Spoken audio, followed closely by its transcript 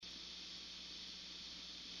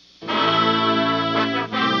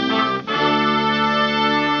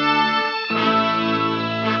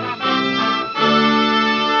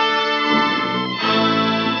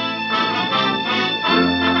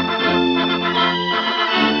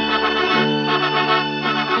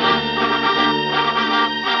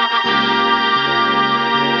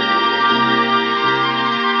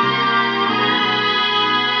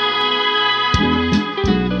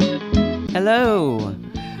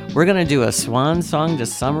We're going to do a swan song to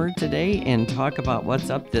summer today and talk about what's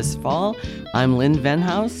up this fall. I'm Lynn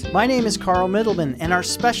Venhouse. My name is Carl Middleman, and our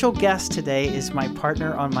special guest today is my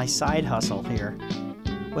partner on my side hustle here.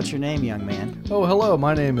 What's your name, young man? Oh, hello.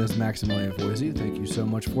 My name is Maximilian Foisey. Thank you so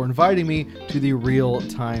much for inviting me to the Real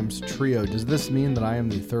Times Trio. Does this mean that I am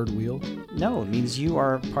the third wheel? No, it means you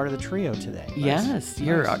are part of the trio today. Yes,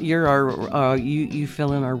 you're our you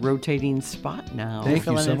fill in our rotating spot now. Thank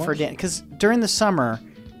you so much. For Dan, because during the summer,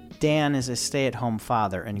 Dan is a stay-at-home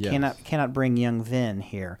father and cannot bring young Vin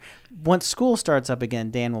here. Once school starts up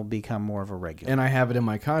again, Dan will become more of a regular. And I have it in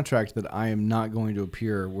my contract that I am not going to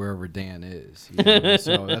appear wherever Dan is. You know?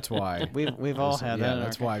 So that's why. We've all had that. Yeah,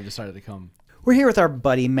 that's why I've decided to come. We're here with our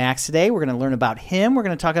buddy Max today. We're going to learn about him. We're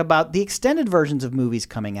going to talk about the extended versions of movies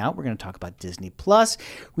coming out. We're going to talk about Disney Plus.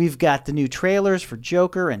 We've got the new trailers for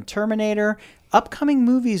Joker and Terminator. Upcoming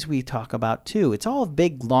movies we talk about too. It's all a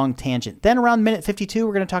big, long tangent. Then around minute 52,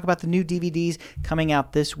 we're going to talk about the new DVDs coming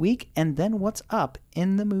out this week and then what's up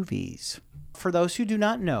in the movies. For those who do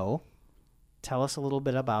not know, tell us a little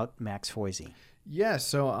bit about Max Foisey. Yes,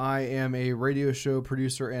 so I am a radio show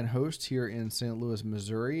producer and host here in St. Louis,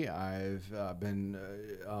 Missouri. I've been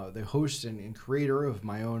the host and creator of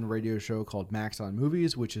my own radio show called Max on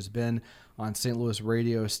Movies, which has been on St. Louis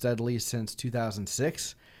radio steadily since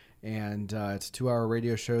 2006. And it's a 2-hour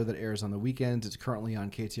radio show that airs on the weekends. It's currently on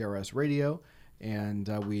KTRS Radio. And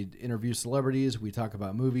we interview celebrities. We talk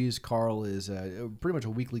about movies. Carl is pretty much a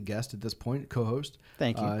weekly guest at this point, co-host.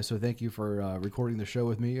 Thank you. So thank you for recording the show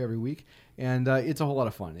with me every week. And it's a whole lot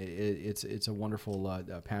of fun. It's a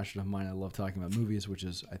wonderful passion of mine. I love talking about movies, which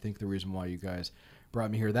is, I think, the reason why you guys brought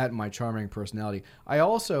me here. That and my charming personality. I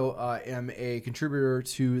also am a contributor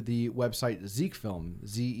to the website Zeke Film,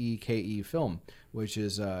 Zeke Film, which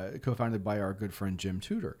is co-founded by our good friend Jim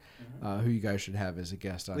Tudor, who you guys should have as a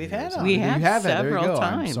guest on. We have several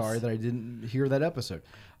times. I'm sorry that I didn't hear that episode.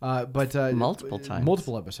 But multiple times.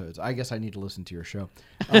 Multiple episodes. I guess I need to listen to your show.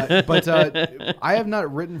 But I have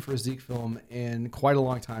not written for Zeke Film in quite a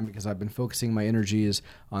long time because I've been focusing my energies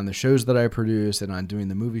on the shows that I produce and on doing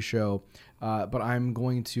the movie show. But I'm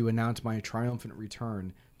going to announce my triumphant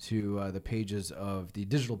return to the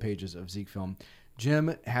digital pages of Zeke Film.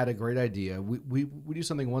 Jim had a great idea. We do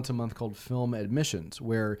something once a month called Film Admissions,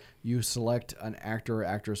 where you select an actor,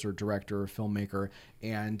 actress, or director, or filmmaker,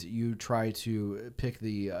 and you try to pick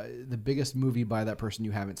the biggest movie by that person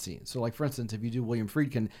you haven't seen. So, like, for instance, if you do William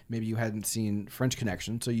Friedkin, maybe you hadn't seen French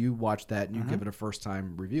Connection, so you watch that and you give it a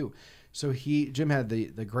first-time review. So Jim had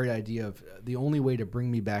the great idea of the only way to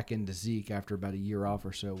bring me back into Zeke after about a year off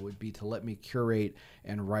or so would be to let me curate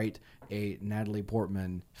and write a Natalie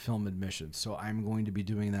Portman film admission. So I'm going to be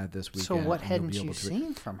doing that this weekend. So what hadn't you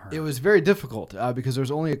seen from her? It was very difficult because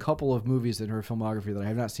there's only a couple of movies in her filmography that I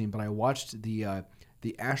have not seen, but I watched the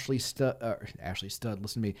Ashley Judd,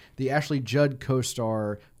 listen to me. The Ashley Judd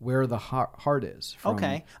co-star Where the Heart Is.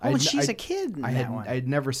 Okay. Oh, and she's a kid in that one. I had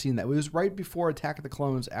never seen that. It was right before Attack of the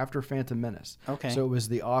Clones, after Phantom Menace. Okay. So it was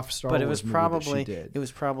the off Star Wars movie that she did. It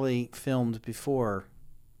was probably filmed before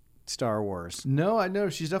Star Wars. No, I know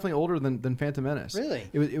she's definitely older than Phantom Menace. Really?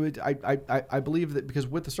 I believe that because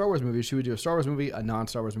with the Star Wars movie, she would do a Star Wars movie, a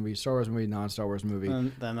non-Star Wars movie, Star Wars movie, non-Star Wars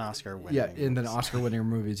movie, then Oscar winning. Yeah, and then Oscar winning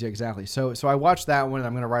movies. Yeah, exactly. So I watched that one, and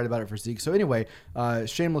I'm going to write about it for Zeke. So anyway,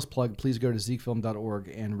 shameless plug. Please go to zekefilm.org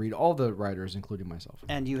and read all the writers, including myself.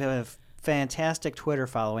 And you have fantastic Twitter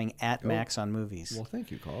following at Max on Movies. Well,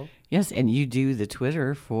 thank you, Carl. Yes, and you do the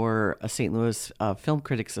Twitter for a St. Louis Film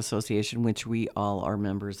Critics Association, which we all are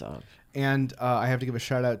members of. And I have to give a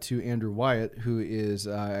shout out to Andrew Wyatt, who is,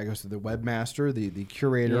 I guess, the webmaster, the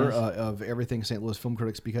curator of everything St. Louis Film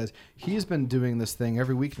Critics, because he's been doing this thing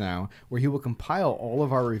every week now where he will compile all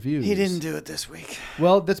of our reviews. He didn't do it this week.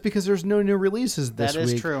 Well, that's because there's no new releases this week.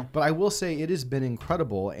 That is true. But I will say it has been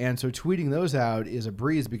incredible. And so tweeting those out is a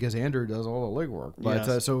breeze because Andrew does all the legwork. But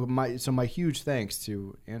yes. So my huge thanks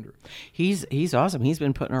to Andrew. He's awesome. He's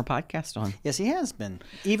been putting our podcast on. Yes, he has been.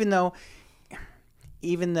 Even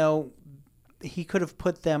though he could have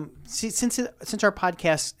put them since our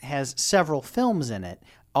podcast has several films in it,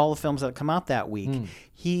 all the films that come out that week.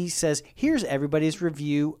 He says, "Here's everybody's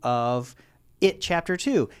review of It Chapter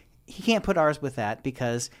 2." He can't put ours with that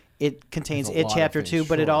because it contains It Chapter 2,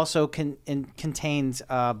 but it also contains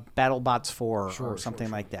BattleBots 4 or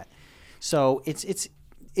something like that. So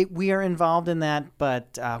we are involved in that,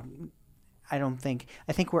 but I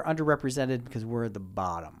think we're underrepresented because we're at the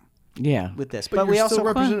bottom. Yeah, with this, but we also still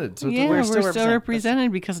represented. So we're still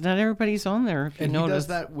represented because not everybody's on there. If you and notice. He does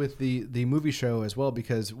that with the movie show as well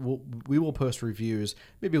because we will post reviews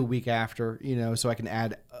maybe a week after, so I can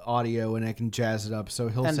add audio and I can jazz it up. So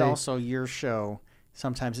he'll say, also your show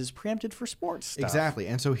sometimes is preempted for sports stuff. Exactly.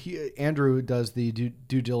 And so Andrew does the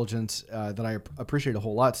due diligence that I appreciate a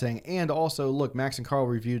whole lot, saying, and also, look, Max and Carl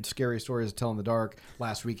reviewed Scary Stories to Tell in the Dark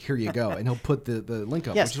last week. Here you go. And he'll put the link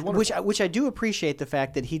up, Yes, which is wonderful. which I do appreciate the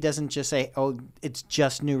fact that he doesn't just say, "Oh, it's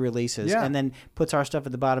just new releases," Yeah. and then puts our stuff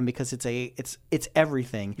at the bottom because it's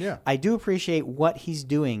everything. Yeah. I do appreciate what he's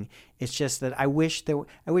doing. It's just that I wish there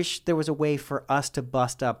was a way for us to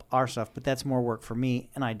bust up our stuff, but that's more work for me,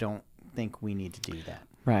 and I don't think we need to do that.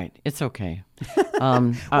 Right. It's okay.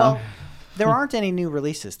 Well, there aren't any new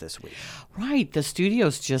releases this week. Right. The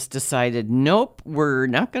studios just decided, nope, we're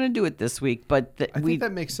not going to do it this week. But I think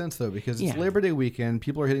that makes sense, though, because it's Yeah. Labor Day weekend.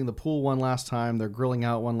 People are hitting the pool one last time. They're grilling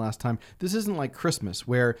out one last time. This isn't like Christmas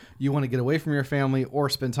where you want to get away from your family or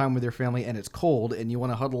spend time with your family and it's cold and you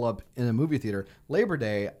want to huddle up in a movie theater. Labor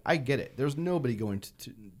Day, I get it. There's nobody going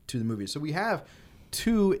to the movies. So we have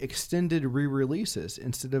 2 extended re-releases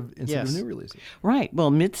instead of new releases. Right. Well,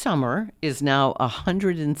 Midsummer is now a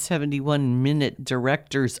 171-minute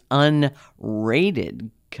director's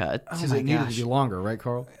unrated cut. Because it needed to be longer, right,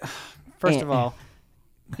 Carl? First of all,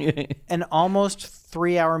 an almost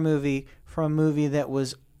 3-hour movie from a movie that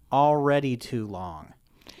was already too long.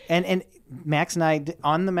 And Max and I,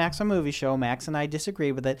 on the Max on Movie Show, Max and I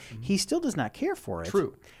disagree with it. He still does not care for it.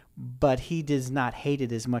 True. But he does not hate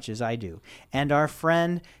it as much as I do. And our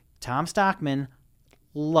friend Tom Stockman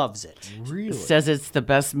loves it. Really? Says it's the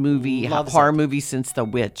best movie, Loves horror it. movie since The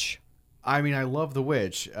Witch. I mean, I love The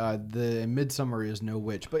Witch. The Midsummer is no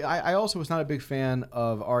witch. But I also was not a big fan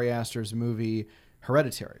of Ari Aster's movie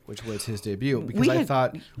Hereditary, which was his debut, because I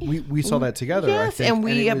thought we saw that together. I Yes, think, and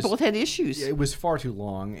we it was, both had issues. It was far too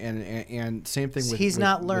long, and same thing with He's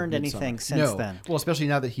not with learned Midsommar. anything since then. Well, especially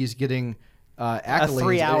now that he's getting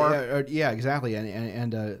accolades. 3-hour. Yeah, exactly,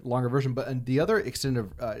 and a longer version. But the other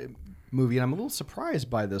extended movie, and I'm a little surprised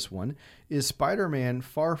by this one, is Spider-Man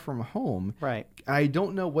Far From Home. Right. I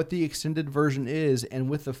don't know what the extended version is,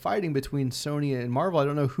 and with the fighting between Sony and Marvel, I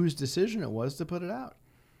don't know whose decision it was to put it out.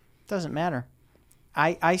 Doesn't matter.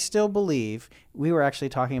 I still believe, we were actually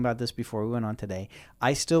talking about this before we went on today,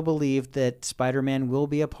 I still believe that Spider-Man will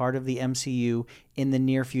be a part of the MCU in the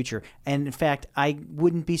near future. And in fact, I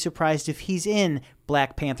wouldn't be surprised if he's in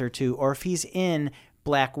Black Panther 2 or if he's in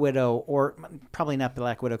Black Widow, or probably not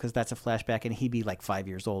Black Widow because that's a flashback and he'd be like 5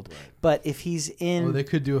 years old. Right. But if he's in... Oh, they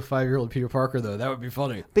could do a 5-year-old Peter Parker, though. That would be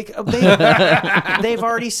funny. They've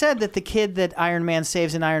already said that the kid that Iron Man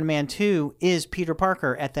saves in Iron Man 2 is Peter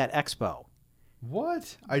Parker at that expo.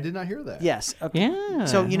 What? I did not hear that. Yes. Okay. Yeah.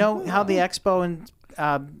 So you know how the expo and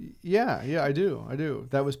Yeah, I do.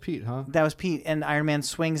 That was Pete, huh? that was Pete, and Iron Man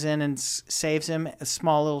swings in and saves him, a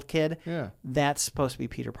small little kid. Yeah. That's supposed to be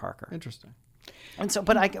Peter Parker. Interesting. And so,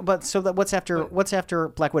 what's after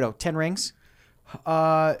Black Widow? 10 Rings.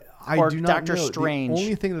 I Or do not Doctor know. Strange. The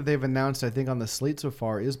only thing that they've announced, I think, on the slate so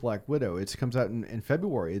far is Black Widow. It comes out in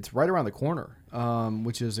February. It's right around the corner,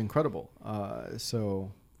 which is incredible.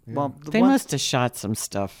 Yeah. Well, They must have shot some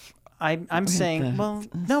stuff. I'm saying, well,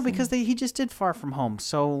 no, because he just did Far From Home,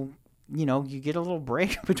 so you get a little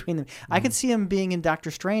break between them. I could see him being in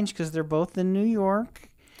Doctor Strange because they're both in New York.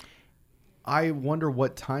 I wonder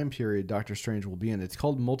what time period Doctor Strange will be in. It's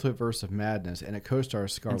called Multiverse of Madness, and it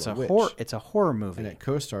co-stars Scarlet Witch. It's a horror movie. And it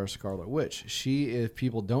co-stars Scarlet Witch. She, if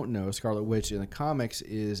people don't know, Scarlet Witch in the comics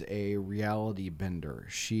is a reality bender.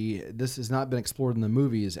 This has not been explored in the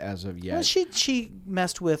movies as of yet. Well, she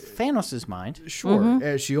messed with Thanos' mind.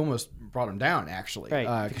 Sure. She almost brought him down, actually.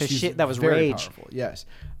 Right, because she's that was very rage. powerful. Yes.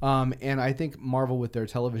 And I think Marvel, with their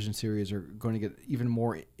television series, are going to get even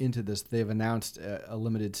more into this. They've announced a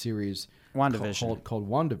limited series WandaVision. called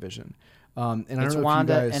WandaVision. And I It's don't know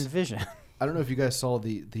Wanda if you guys, and Vision. I don't know if you guys saw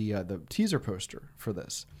the teaser poster for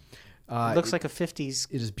this. It looks like a 50s.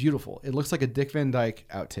 It is beautiful. It looks like a Dick Van Dyke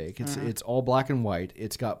outtake. It's all black and white.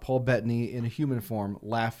 It's got Paul Bettany in a human form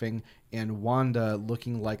laughing, and Wanda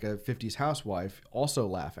looking like a 50s housewife also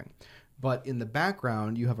laughing. But in the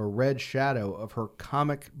background, you have a red shadow of her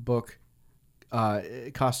comic book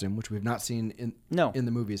costume, which we've not seen in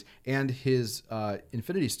the movies, and his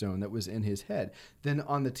Infinity Stone that was in his head. Then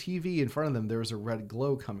on the TV in front of them, there was a red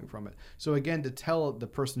glow coming from it. So again, to tell the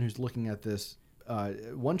person who's looking at this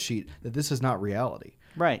one sheet that this is not reality.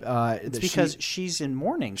 Right. It's because she's in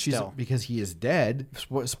mourning still. Because he is dead.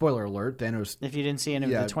 Spoiler alert, Thanos... If you didn't see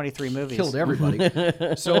any of the 23 movies. Killed everybody.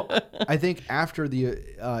 So I think after the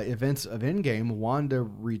events of Endgame, Wanda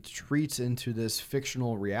retreats into this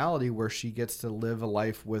fictional reality where she gets to live a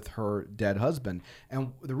life with her dead husband.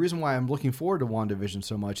 And the reason why I'm looking forward to WandaVision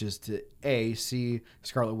so much is to, A, see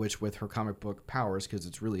Scarlet Witch with her comic book powers, because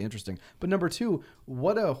it's really interesting. But number two,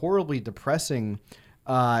 what a horribly depressing...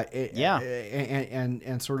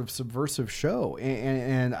 and sort of subversive show,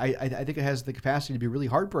 and I think it has the capacity to be really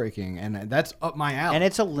heartbreaking, and that's up my alley. And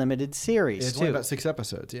it's a limited series It's too. only about 6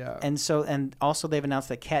 episodes, yeah. And also they've announced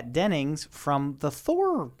that Kat Dennings from the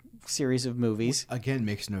Thor series of movies. Again,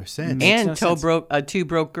 makes no sense. And no sense. Two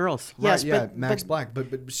broke girls. Yes, right, yeah, but- Max but- Black,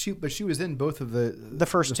 but she was in both of the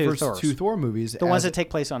first two Thors. two Thor movies. The ones that take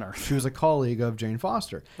place on Earth. She was a colleague of Jane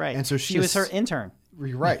Foster, Right. And so she was her intern.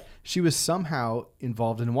 Right. She was somehow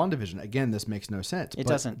involved in WandaVision. Again, this makes no sense. It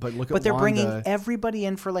doesn't. But look at But they're Wanda. bringing everybody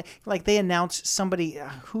in for like they announced somebody.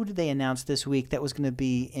 Who did they announce this week that was going to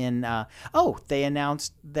be in? They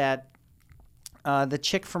announced that the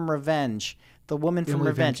chick from Revenge, the woman from Emily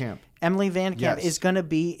Van Revenge, Camp. Emily Van Camp, Yes. is going to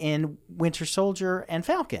be in Winter Soldier and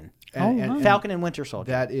Falcon. And Falcon and Winter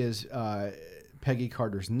Soldier. that is Peggy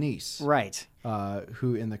Carter's niece, Right.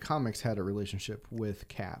 who in the comics had a relationship with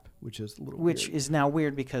Cap, which is a little Which weird. is now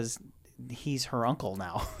weird because he's her uncle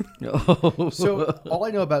now. So all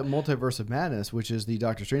I know about Multiverse of Madness, which is the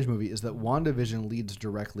Doctor Strange movie, is that WandaVision leads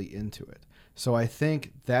directly into it. So I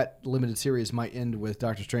think that limited series might end with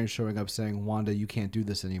Doctor Strange showing up saying, "Wanda, you can't do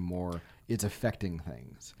this anymore. It's affecting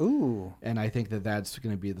things." Ooh. And I think that that's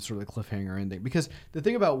going to be the sort of cliffhanger ending. Because the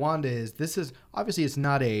thing about Wanda is this is obviously it's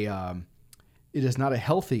not a it is not a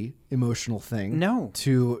healthy emotional thing. No.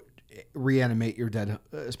 To reanimate your dead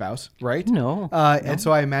spouse, right? No. And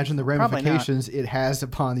so I imagine the Probably not. ramifications it has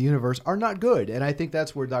upon the universe are not good. And I think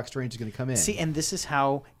that's where Doc Strange is going to come in. See, and this is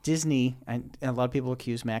how Disney, and a lot of people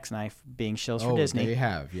accuse Max and I of being shills for Disney. They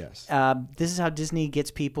have, yes. This is how Disney gets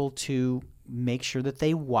people to make sure that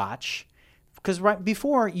they watch. Because right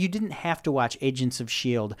before, you didn't have to watch Agents of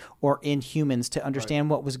S.H.I.E.L.D. or Inhumans to understand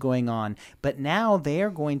what was going on. But now they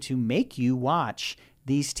are going to make you watch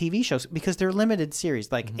these TV shows because they're limited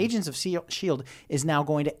series. Like Agents of S.H.I.E.L.D. is now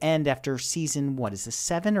going to end after season, what is this,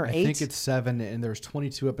 7 or 8? I think it's 7, and there's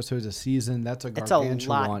 22 episodes a season. That's a It's a gargantuan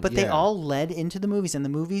lot, one. but they Yeah. all led into the movies, and the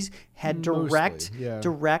movies had direct yeah.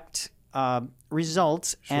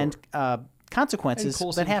 results and consequences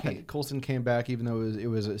that happened. Coulson came back, even though it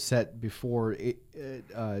was set before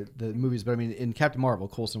the movies. But I mean, in Captain Marvel,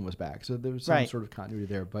 Coulson was back, so there was some Right. sort of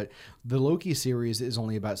continuity there. But the Loki series is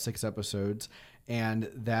only about 6 episodes, and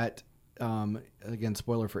that. Again,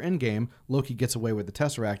 spoiler for Endgame, Loki gets away with the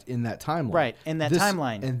Tesseract in that timeline. Right, in that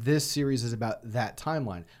timeline. And this series is about that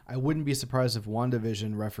timeline. I wouldn't be surprised if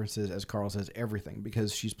WandaVision references, as Carl says, everything,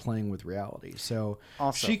 because she's playing with reality. So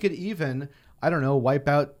Also- she could even, I don't know, wipe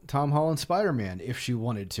out Tom Holland's Spider-Man if she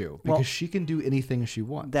wanted to, because she can do anything she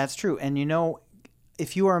wants. That's true. And you know,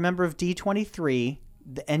 if you are a member of D23,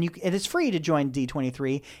 and it is free to join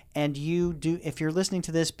D23, and you do, if you're listening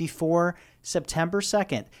to this before September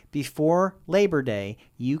 2nd, before Labor Day,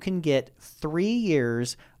 you can get 3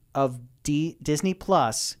 years of Disney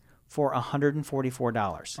Plus for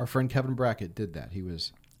 $144. Our friend Kevin Brackett did that. He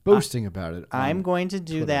was boasting about it. I'm going to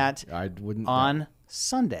do Twitter. that I wouldn't on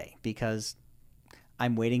Sunday because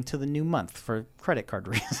I'm waiting till the new month for credit card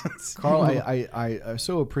reasons. Carl, I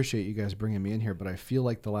so appreciate you guys bringing me in here, but I feel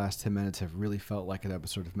like the last 10 minutes have really felt like an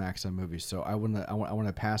episode of Max on Movies. So I want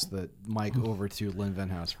to pass the mic over to Lynn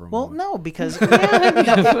Venhouse for a Well, moment. no, because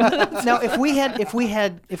no,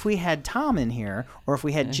 if we had Tom in here, or if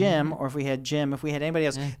we had Jim, or if we had anybody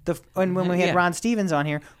else, and when we had Yeah. Ron Stevens on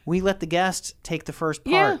here, we let the guest take the first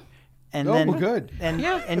part. Yeah. And Oh, then well, good. and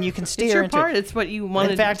Yeah. and you can steer It's your into part. it. It's what you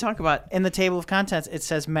wanted In fact, to talk about. In the table of contents, it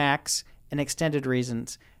says Max and extended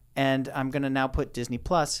reasons, and I'm going to now put Disney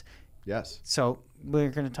Plus. Yes. So we're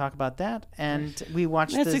going to talk about that, and we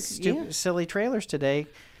watched That's the yeah. silly trailers today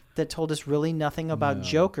that told us really nothing about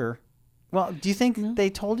Joker. Well, do you think they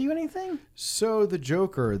told you anything? So the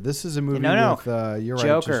Joker. This is a movie No. with you're right,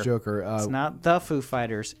 Joker. just Joker. It's not the Foo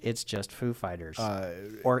Fighters. It's just Foo Fighters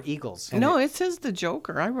or Eagles. No, it says the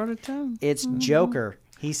Joker. I wrote it down. It's Joker.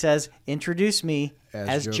 He says, "Introduce me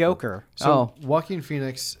as Joker." So Joaquin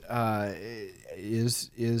Phoenix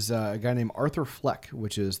is a guy named Arthur Fleck,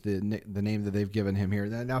 which is the name that they've given him here.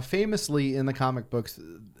 Now, famously in the comic books,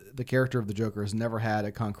 the character of the Joker has never had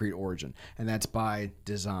a concrete origin, and that's by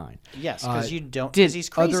design. Yes, because you don't. did Because he's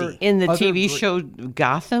crazy. In the Other TV gr- show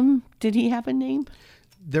Gotham, did he have a name?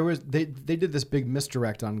 There was they did this big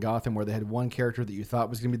misdirect on Gotham where they had one character that you thought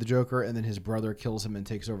was going to be the Joker, and then his brother kills him and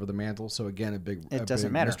takes over the mantle. So again, a big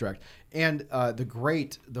matter. misdirect. And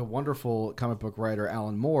the wonderful comic book writer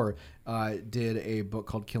Alan Moore did a book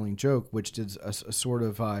called Killing Joke, which did a sort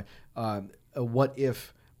of a what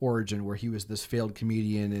if origin where he was this failed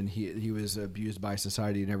comedian and he was abused by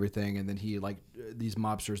society and everything, and then he these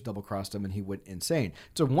mobsters double-crossed him and he went insane.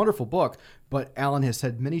 It's a wonderful book, but Alan has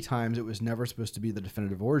said many times it was never supposed to be the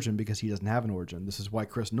definitive origin because he doesn't have an origin. This is why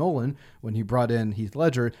Chris Nolan, when he brought in Heath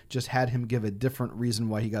Ledger, just had him give a different reason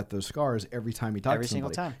why he got those scars every time he talked Every to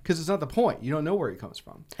somebody. single time. Because it's not the point. You don't know where he comes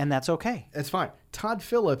from. And that's okay. It's fine. Todd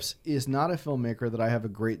Phillips is not a filmmaker that I have a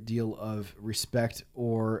great deal of respect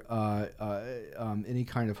or any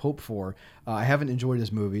kind of hope for. I haven't enjoyed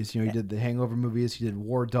his movies. You know, he did the Hangover movies. He did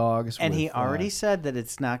War Dogs. And with, he already said that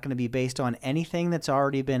it's not going to be based on anything that's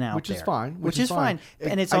already been out which there. is fine. Which is fine.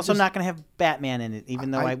 And it's I also just- not going to have Batman in it,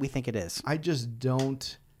 even though we think it is. I just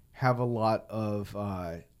don't have a lot of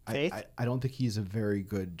faith. I don't think he's a very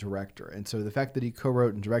good director, and so the fact that he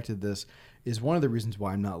co-wrote and directed this is one of the reasons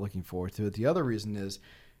why I'm not looking forward to it. The other reason is,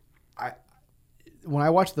 when I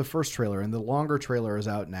watched the first trailer, and the longer trailer is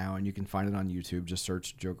out now, and you can find it on YouTube. Just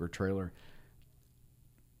search Joker trailer.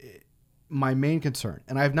 My main concern,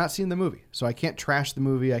 and I have not seen the movie, so I can't trash the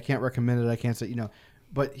movie. I can't recommend it. I can't say,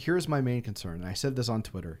 but here's my main concern, and I said this on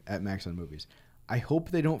Twitter at Max on Movies. I hope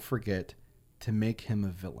they don't forget to make him a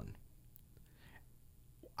villain.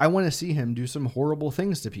 I want to see him do some horrible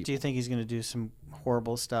things to people. Do you think he's going to do some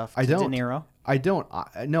horrible stuff I to don't. De Niro? I don't.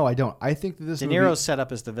 No, I don't. I think that this De movie, Niro's set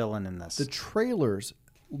up as the villain in this. the trailers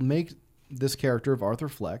make this character of Arthur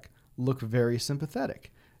Fleck look very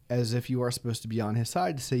sympathetic, as if you are supposed to be on his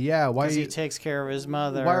side to say, yeah, why Because he takes care of his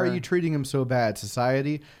mother. why are you treating him so bad,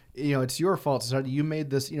 society? It's your fault, society. You made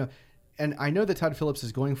this, And I know that Todd Phillips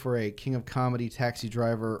is going for a King of Comedy, Taxi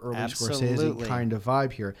Driver, early Absolutely. Scorsese kind of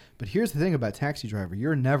vibe here. But here's the thing about Taxi Driver.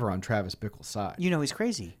 You're never on Travis Bickle's side. He's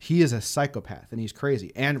crazy. He is a psychopath, and he's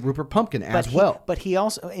crazy. And Rupert Pumpkin as well. But he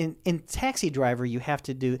also, in Taxi Driver, you have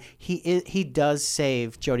to do, he does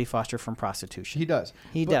save Jodie Foster from prostitution. He does.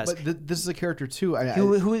 He does. But this is a character, too.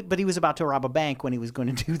 But he was about to rob a bank when he was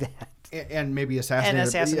going to do that. And maybe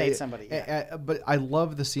assassinate somebody. But I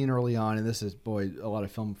love the scene early on, and this is, a lot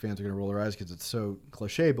of film fans are going to roll their eyes because it's so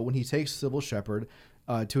cliche, but when he takes Sybil Shepherd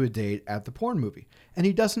to a date at the porn movie, and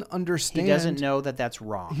he doesn't understand. He doesn't know that that's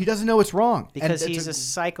wrong. He doesn't know it's wrong. Because he's a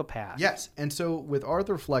psychopath. Yes. And so with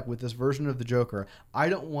Arthur Fleck, with this version of the Joker, I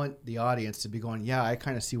don't want the audience to be going, yeah, I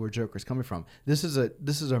kind of see where Joker's coming from. This is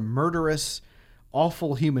a murderous,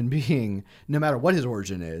 awful human being, no matter what his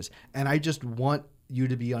origin is, and I just want you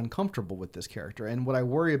to be uncomfortable with this character. And what I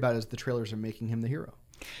worry about is the trailers are making him the hero.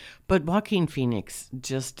 But Joaquin Phoenix,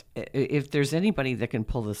 if there's anybody that can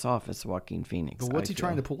pull this off, it's Joaquin Phoenix. But what's he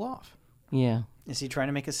trying to pull off? Yeah. Is he trying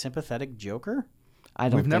to make a sympathetic Joker? I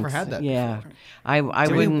don't We've never think had so. that Yeah. before. I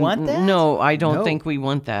Do we wouldn't want that? No, I don't No. think we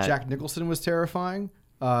want that. Jack Nicholson was terrifying.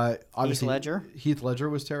 Obviously, Heath Ledger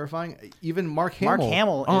was terrifying. Even Mark Hamill. Mark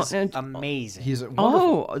Hamill is and- amazing. He's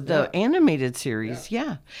wonderful. Oh, the animated series,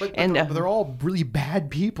 yeah. But and they're all really bad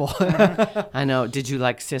people. I know. Did you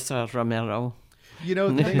like Cesar Romero? The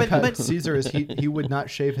thing about Caesar is he would not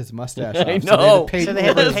shave his mustache off. I So know. they they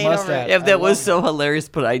had had to to paint paint over over his it. mustache. Yeah, that was I so love hilarious.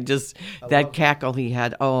 But that cackle he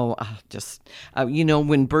had.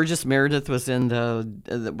 When Burgess Meredith was in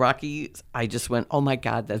the Rocky, I just went, oh my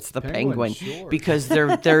God, that's the Penguin, Penguin, sure. because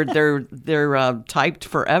they're typed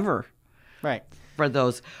forever. Right. For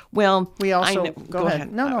those. Well, We also- I go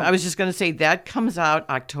ahead. No. I was just going to say that comes out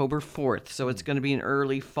October 4th, so it's going to be an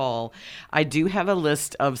early fall. I do have a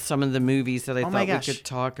list of some of the movies that I Oh my thought we gosh. could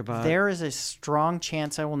talk about. There is a strong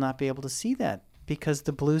chance I will not be able to see that because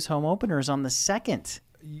the Blues home opener is on the 2nd.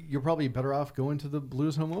 You're probably better off going to the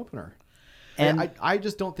Blues home opener. And I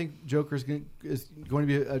just don't think Joker is going to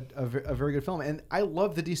be a very good film. And I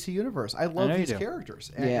love the DC universe. I love know you these do.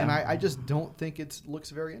 characters. Yeah. And I just don't think it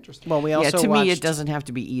looks very interesting. well, we also to watched, me, it doesn't have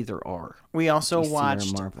to be either or. We also DC or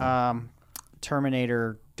watched Marvel.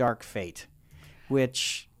 Terminator Dark Fate,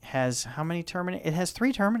 which has how many Terminator? It has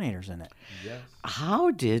 3 Terminators in it. Yes.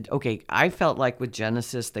 I felt like with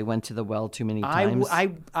Genesis, they went to the well too many times.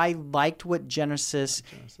 I liked what Genesis.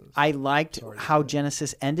 I liked how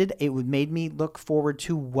Genesis ended. It made me look forward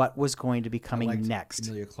to what was going to be coming I liked next.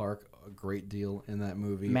 Emilia Clarke a great deal in that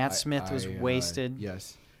movie. Matt Smith was wasted.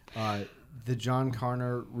 Yes. The John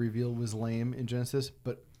Connor reveal was lame in Genesis,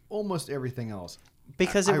 but almost everything else.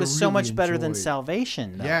 Because it I was so really much better than enjoyed.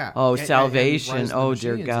 Salvation. Though. Yeah. Oh, And Salvation. Rise of the Oh,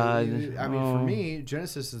 dear Machines. God. I mean, for me,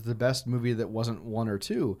 Genesis is the best movie that wasn't 1 or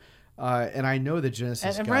 2. And I know that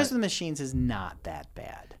Genesis And Rise of the Machines is not that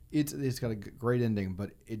bad. It's got a great ending, but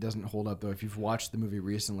it doesn't hold up though. If you've watched the movie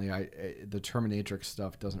recently, the Terminatrix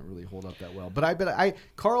stuff doesn't really hold up that well. But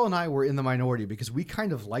Carl and I were in the minority because we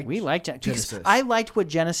kind of liked. We liked it because Genesis. I liked what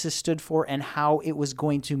Genesis stood for and how it was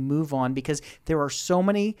going to move on because there are so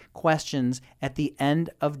many questions at the end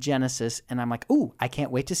of Genesis, and I'm like, ooh, I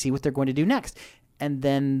can't wait to see what they're going to do next. And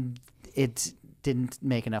then didn't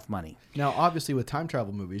make enough money. Now, obviously, with time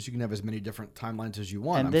travel movies, you can have as many different timelines as you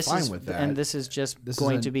want. I'm fine with that. And this is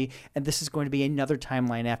going to be another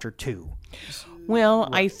timeline after 2. Well,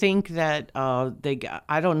 I think that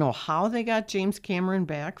I don't know how they got James Cameron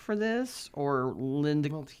back for this, or Linda.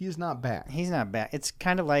 Well, he's not back. He's not back. It's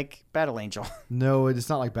kind of like Battle Angel. No, it's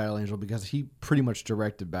not like Battle Angel because he pretty much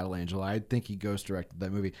directed Battle Angel. I think he ghost directed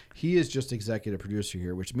that movie. He is just executive producer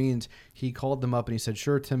here, which means he called them up and he said,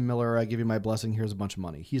 "Sure, Tim Miller, I give you my blessing. Here's a bunch of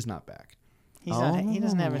money." He's not back. He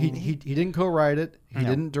doesn't have any. He didn't co-write it. He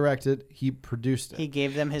didn't direct it. He produced it. He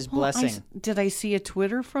gave them his blessing. Did I see a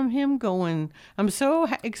Twitter from him going, I'm so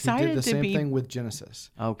excited he did the to same be... thing with Genesis.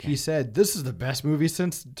 Okay. He said, this is the best movie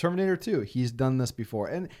since Terminator 2. He's done this before.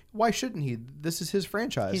 And why shouldn't he? This is his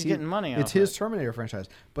franchise. He's getting money It's off his it. Terminator franchise.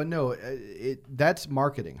 But no, that's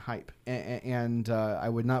marketing, hype. And I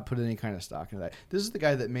would not put any kind of stock into that. This is the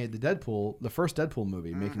guy that made the first Deadpool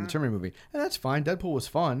movie, making the Terminator movie. And that's fine. Deadpool was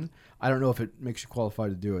fun. I don't know if it makes you qualified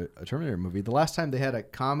to do a Terminator movie. The last time they had a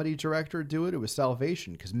comedy director do it was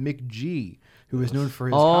Salvation, because Mick G, who is known for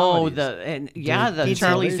his comedies. the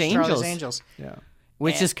Charlie's Angels. Yeah.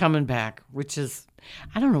 Which is coming back, which is...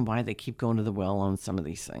 I don't know why they keep going to the well on some of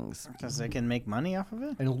these things. Because they can make money off of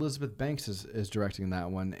it? And Elizabeth Banks is directing that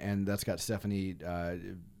one, and that's got Stephanie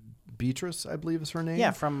Beatrice, I believe is her name. Yeah,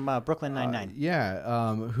 from Brooklyn Nine-Nine.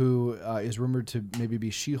 Who is rumored to maybe be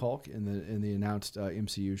She-Hulk in the announced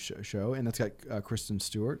MCU show, and that's got Kristen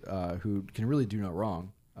Stewart, who can really do no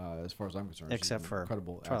wrong, as far as I'm concerned. Except for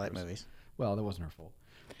incredible Twilight actress. movies. Well, that wasn't her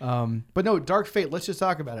fault. But no, Dark Fate. Let's just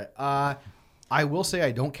talk about it. I will say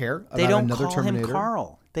I don't care about They don't another call Terminator. him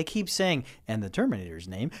Carl. They keep saying, and the Terminator's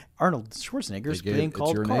name, Arnold Schwarzenegger's They get being it. It's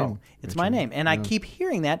called your Carl. name. It's It's my your- name. And I keep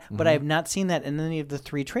hearing that, but I have not seen that in any of the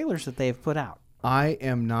 3 trailers that they have put out. I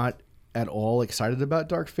am not at all excited about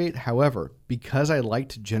Dark Fate. However, because I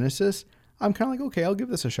liked Genesis, I'm kind of like, okay, I'll give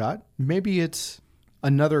this a shot. Maybe it's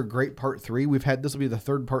another great part 3. This will be the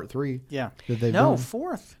 3rd part 3. Yeah. That they've No, done.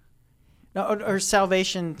 4th. No, or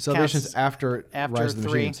Salvation. Salvation's counts after Rise of the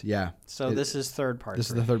 3. Machines. Yeah. So this is 3rd part. This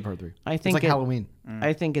is the 3rd part 3. I think it's like Halloween.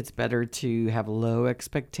 I think it's better to have low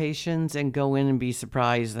expectations and go in and be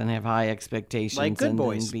surprised than have high expectations Like Good and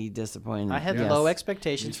Boys. then be disappointed. I had Yes. low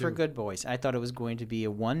expectations for Good Boys. I thought it was going to be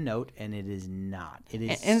a one note, and it is not. It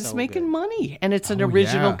is And it's so making good. money, and it's an Oh,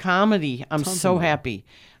 original yeah. comedy. I'm Tons of so money. happy.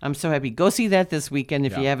 I'm so happy. Go see that this weekend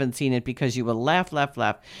if you Yeah. haven't seen it, because you will laugh, laugh,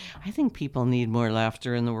 laugh. I think people need more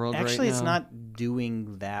laughter in the world Actually, right it's now. not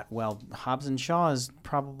doing that well. Hobbs and Shaw is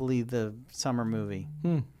probably the summer movie.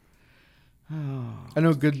 I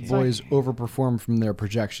know Good Boys overperformed from their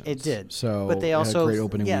projections. It did. So but they it had also a great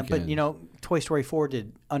opening yeah. weekend. But you know, Toy Story 4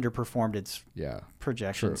 did underperformed its yeah,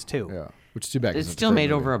 projections too. Yeah, which is too bad. 'cause It it's a still great made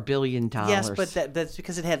movie. over $1 billion. Yes, but that's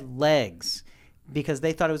because it had legs. Because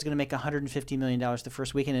they thought it was going to make $150 million the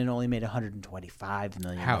first weekend, and it only made $125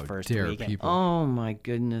 million How the first dare weekend. people? Oh my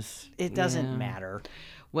goodness! It doesn't Yeah. matter.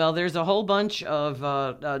 Well, there's a whole bunch of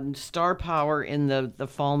star power in the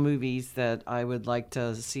fall movies that I would like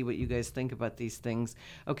to see what you guys think about these things.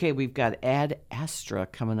 Okay, we've got Ad Astra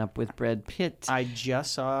coming up with Brad Pitt, I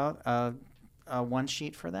just saw a one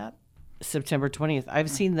sheet for that. September 20th.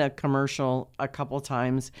 I've seen the commercial a couple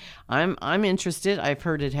times. I'm interested. I've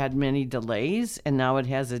heard it had many delays, and now it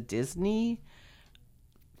has a Disney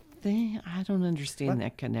thing. I don't understand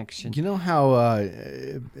that connection. You know how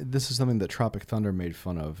this is something that Tropic Thunder made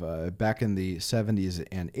fun of back in the 70s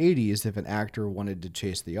and 80s. If an actor wanted to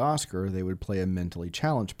chase the Oscar, they would play a mentally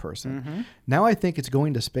challenged person. Mm-hmm. Now I think it's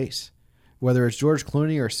going to space. Whether it's George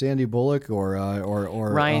Clooney or Sandy Bullock or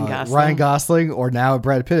Ryan Gosling. Ryan Gosling or now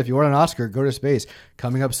Brad Pitt. If you want an Oscar, go to space.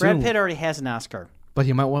 Coming up soon. Brad Pitt already has an Oscar But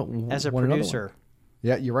he might want as a want another one. producer,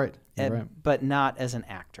 Yeah, you're right. You're right. but not as an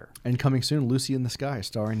actor. And coming soon, Lucy in the Sky,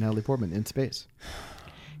 starring Natalie Portman in space.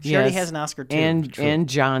 She already has an Oscar too. and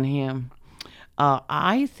John Hamm.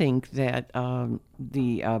 I think that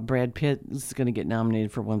the Brad Pitt is going to get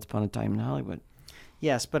nominated for Once Upon a Time in Hollywood.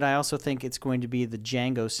 Yes, but I also think it's going to be the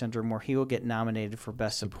Django syndrome where he will get nominated for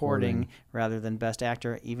Best Supporting rather than Best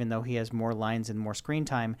Actor, even though he has more lines and more screen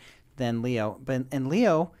time than Leo. And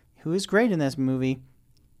Leo, who is great in this movie,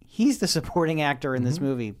 he's the supporting actor in this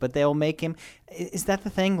movie. But they'll make him. Is that the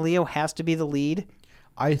thing? Leo has to be the lead.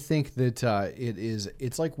 I think that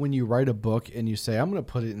it's like when you write a book and you say, I'm going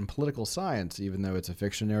to put it in political science, even though it's a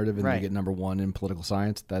fiction narrative and Right. they get number one in political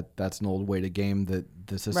science. That's an old way to game the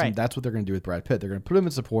system. Right. That's what they're going to do with Brad Pitt. They're going to put him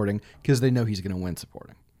in supporting because they know he's going to win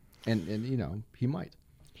supporting. And you know, he might.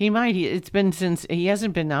 He might. He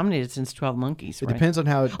hasn't been nominated since 12 Monkeys. It Right? depends on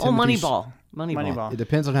how Moneyball. Moneyball. It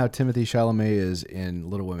depends on how Timothy Chalamet is in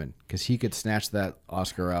Little Women, because he could snatch that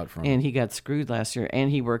Oscar out from. And he got screwed last year, and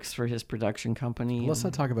he works for his production company. Let's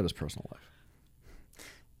not talk about his personal life.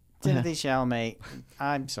 Timothy Chalamet,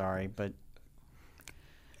 I'm sorry, but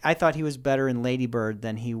I thought he was better in Lady Bird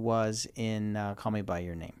than he was in Call Me by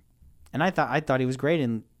Your Name, and I thought he was great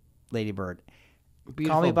in Lady Bird.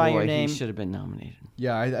 Beautiful Call Me by Boy, Your Name. He should have been nominated.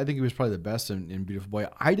 Yeah, I think he was probably the best in Beautiful Boy.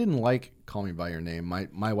 I didn't like Call Me by Your Name.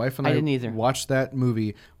 My wife and I I didn't either. watched that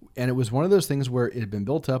movie, and it was one of those things where it had been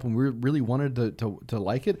built up, and we really wanted to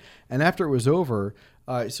like it. And after it was over,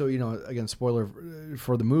 so again, spoiler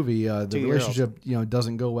for the movie, the 2 years. relationship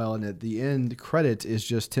doesn't go well, and at the end credit is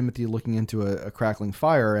just Timothy looking into a crackling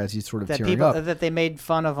fire as he's sort of tearing up. That they made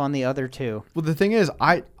fun of on the other two. Well, the thing is,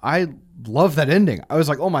 I love that ending. I was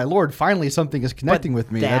like, oh my Lord, finally something is connecting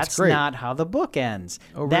with me. That's great. That's not how the book ends.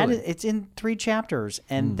 Oh, really? It's in 3 chapters,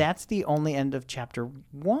 and that's the only end of chapter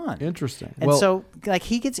 1. Interesting. And so, like,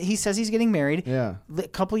 he says he's getting married. Yeah. A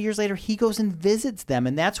couple years later, he goes and visits them,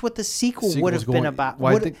 and that's what the sequel would Sequel's have been going- about.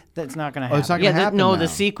 well, I think- That's not going to Oh, happen. it's not gonna happen no, now. the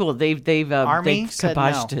sequel they've Army said no.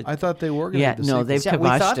 kiboshed it. I thought they were going to Yeah, do the no, sequel. they've Yeah, we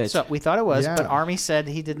kiboshed thought it. so. We thought it was, Yeah. but Army said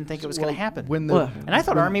he didn't think it was going to happen. When And I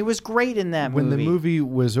thought Army was great in that when movie. the movie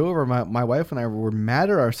was over, my wife and I were mad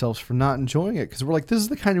at ourselves for not enjoying it, because we're like, this is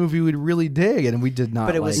the kind of movie we'd really dig, and we did not.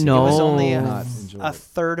 But it was like No. it was only Not enjoy a it.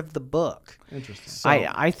 third of the book. Interesting.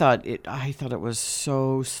 I thought it was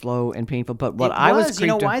so slow and painful. But what It I was you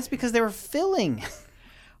know creeped- why? It's because they were filling.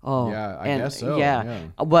 Oh, Yeah, I and- guess so, Yeah.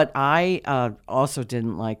 yeah. What I also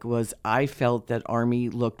didn't like was I felt that Army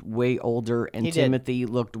looked way older and He did. Timothy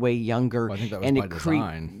looked way younger. Well, I think that was and by it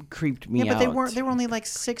design. creeped me Yeah, out. but they were only like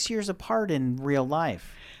 6 years apart in real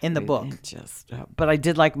life in the book. It just, but I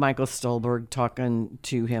did like Michael Stolberg talking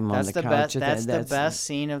to him That's on the the couch. best. That's the best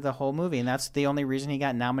scene of the whole movie, and that's the only reason he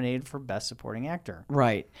got nominated for Best Supporting Actor.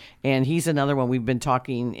 Right. And he's another one. We've been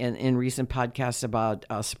talking in recent podcasts about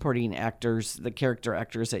supporting actors, the character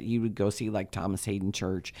actors that you would go see, like Thomas Hayden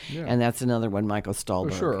Church. Yeah. And that's another one, Michael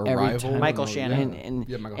Stolberg. sure, Every Arrival. time- Michael Shannon.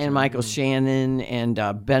 And Michael Shannon and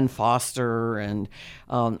Ben Foster and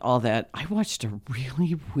all that. I watched a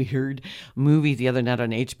really weird movie the other night on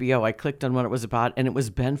HBO. I clicked on what it was about, and it was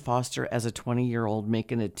Ben Foster as a 20-year-old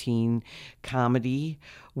making a teen comedy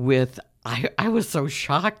with... I was so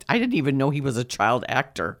shocked. I didn't even know he was a child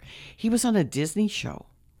actor. He was on a Disney show.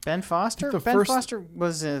 Ben Foster. The Ben first- Foster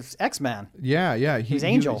was X-Man. Yeah. He was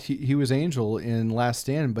Angel. He was Angel in Last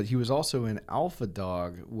Stand, but he was also in Alpha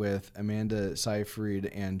Dog with Amanda Seyfried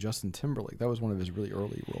and Justin Timberlake. That was one of his really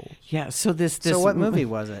early roles. Yeah, so this So what movie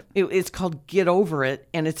was it? It's called Get Over It,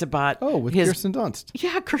 and it's about With his Kirsten Dunst.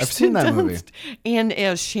 Yeah, Kirsten seen that movie. Dunst.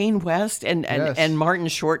 And Shane West and Yes. Martin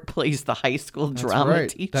Short plays the high school That's drama right.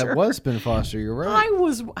 teacher. That was Ben Foster. You're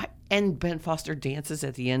right. And Ben Foster dances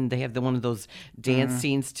at the end. They have one of those dance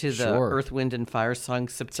scenes to the Sure. Earth, Wind, and Fire song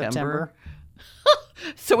September. September.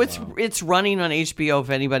 So it's running on HBO if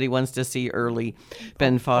anybody wants to see early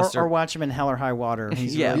Ben Foster. Or watch him in Hell or High Water.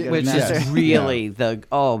 He's Yeah, really good which in is that. really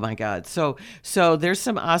oh my God. So there's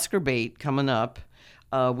some Oscar bait coming up.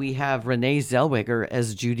 We have Renee Zellweger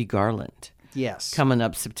as Judy Garland Yes. coming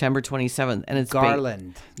up September 27th, and it's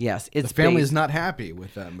Garland. Yes, it's The family based- is not happy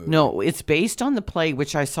with that movie. No, it's based on the play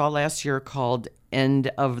which I saw last year called End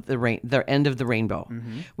of the Rainbow,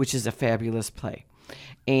 which is a fabulous play.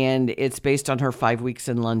 And it's based on her 5 weeks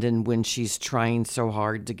in London when she's trying so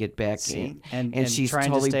hard to get back in, and she's trying to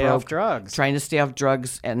totally stay broke, off drugs. trying to stay off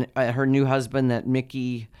drugs, and her new husband, that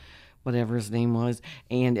Mickey, whatever his name was,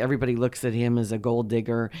 and everybody looks at him as a gold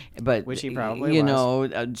digger, but Which he probably you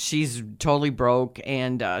was. know, she's totally broke,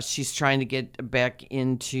 and she's trying to get back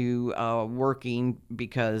into working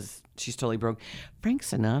because she's totally broke. Frank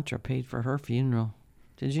Sinatra paid for her funeral.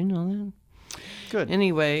 Did you know that? Good.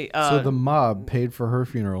 Anyway, So the mob paid for her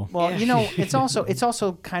funeral. Well, you know, it's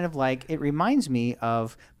also kind of like, it reminds me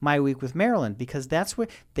of My Week with Marilyn, because that's where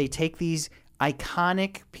they take these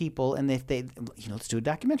iconic people and they let's do a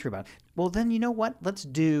documentary about it. Well, then you know what? Let's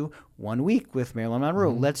do 1 week with Marilyn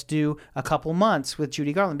Monroe. Let's do a couple months with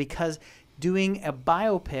Judy Garland, because doing a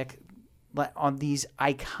biopic on these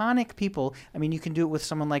iconic people, I mean, you can do it with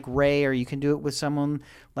someone like Ray, or you can do it with someone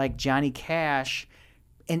like Johnny Cash.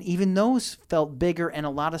 And even those felt bigger, and a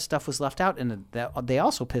lot of stuff was left out, and they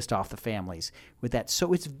also pissed off the families with that.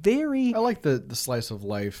 So it's very... I like the slice of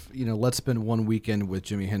life. Let's spend one weekend with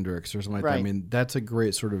Jimi Hendrix or something like that. I Right. mean, that's a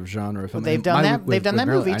great sort of genre of film. they've And done My that- Week they've done that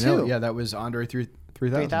Marilyn, movie, I know, too. yeah, that was Andre 3000.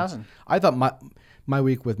 3000. I thought my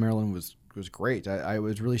week with Marilyn was great. I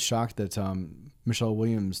was really shocked that Michelle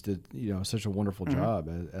Williams did such a wonderful Mm-hmm. job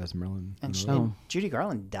as Marilyn. And Monroe. Judy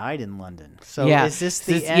Garland died in London. So yeah. is this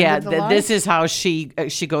the end of the life? This is how she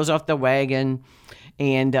goes off the wagon.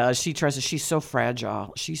 And she tries to. She's so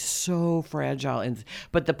fragile. She's so fragile.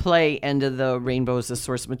 But the play End of the Rainbow is the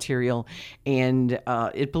source material, and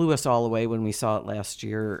it blew us all away when we saw it last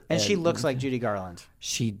year. And she looks like Judy Garland.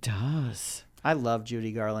 She does. I love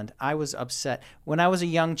Judy Garland. I was upset when I was a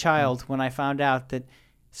young child when I found out that.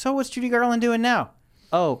 So what's Judy Garland doing now?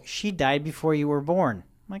 Oh, she died before you were born.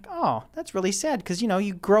 I'm like, oh, that's really sad because,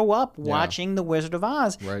 you grow up watching The Wizard of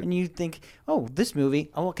Oz and you think, oh, this movie,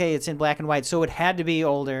 okay, it's in black and white, so it had to be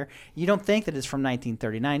older. You don't think that it's from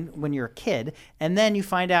 1939 when you're a kid. And then you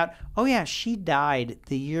find out, oh, yeah, she died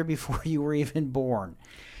the year before you were even born.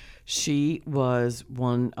 She was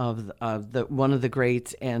one of the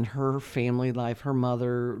greats, and her family life. Her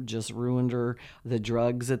mother just ruined her. The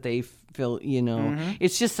drugs that they feel,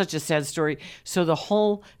 it's just such a sad story. So the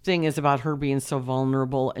whole thing is about her being so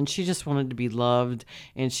vulnerable, and she just wanted to be loved,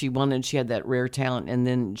 and she had that rare talent, and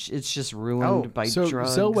then it's just ruined by drugs.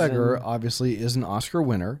 Zellweger obviously is an Oscar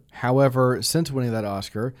winner. However, since winning that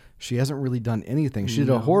Oscar, she hasn't really done anything. She did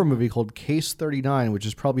a horror movie called Case 39, which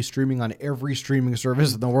is probably streaming on every streaming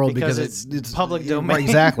service in the world because it's public domain. Right,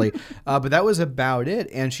 exactly. But that was about it.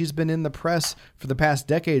 And she's been in the press for the past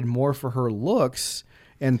decade more for her looks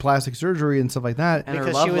and plastic surgery and stuff like that. And because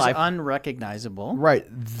her love she was life. unrecognizable. Right.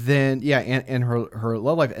 Then, and her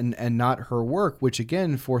love life and not her work, which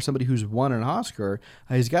again, for somebody who's won an Oscar,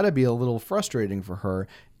 has got to be a little frustrating for her.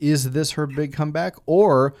 Is this her big comeback,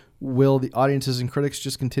 or will the audiences and critics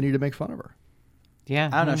just continue to make fun of her? Yeah.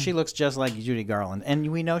 I don't know. She looks just like Judy Garland,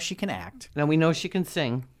 and we know she can act. And we know she can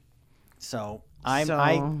sing. So I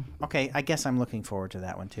guess I'm looking forward to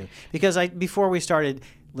that one too. Because before we started,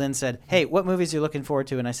 Lynn said, "Hey, what movies are you looking forward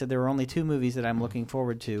to?" And I said there are only 2 movies that I'm looking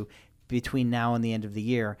forward to between now and the end of the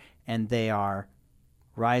year, and they are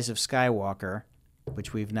Rise of Skywalker,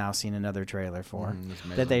 which we've now seen another trailer for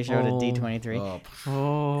that they showed at D23,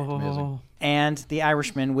 Amazing. and The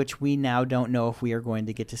Irishman, which we now don't know if we are going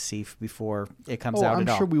to get to see before it comes out I'm at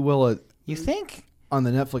all. sure we will You think? on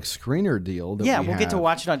the Netflix screener deal. That We'll get to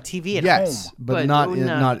watch it on TV at yes, home. but But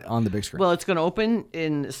not on the big screen. Well, it's going to open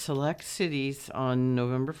in select cities on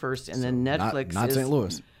November 1st, and then Netflix not is St.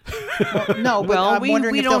 Louis. No, but Well, I'm we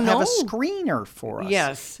wondering if they'll don't have a know. screener for us.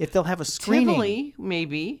 Yes. If they'll have a screening. Tivoli,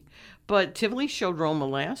 maybe. But Tivoli showed Roma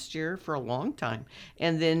last year for a long time.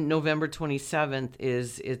 And then November 27th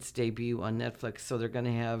is its debut on Netflix. So they're going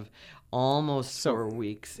to have almost 4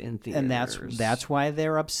 weeks in theaters. And that's why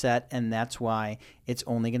they're upset, and that's why it's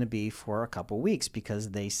only going to be for a couple weeks, because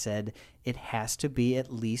they said it has to be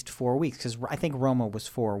at least 4 weeks, because I think Roma was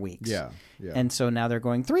 4 weeks. Yeah. And so now they're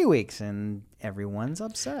going 3 weeks, and everyone's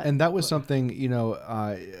upset. And that was something,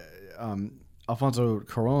 Alfonso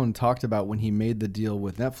Cuarón talked about when he made the deal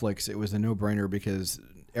with Netflix. It was a no-brainer because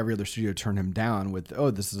every other studio turned him down with,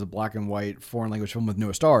 this is a black and white foreign language film with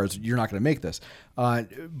no stars. You're not going to make this.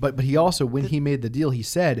 But he also, when he made the deal, he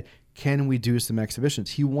said, can we do some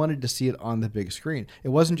exhibitions? He wanted to see it on the big screen. It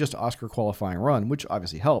wasn't just Oscar qualifying run, which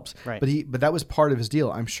obviously helps. Right. But that was part of his deal.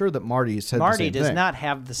 I'm sure that Marty said the same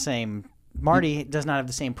thing. Marty does not have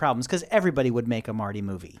the same problems, because everybody would make a Marty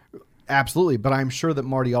movie. Absolutely, but I'm sure that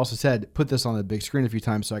Marty also said, put this on the big screen a few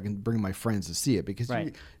times so I can bring my friends to see it, because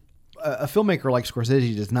Right. A filmmaker like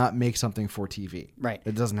Scorsese does not make something for TV. Right.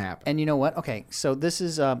 It doesn't happen. And you know what? Okay, so this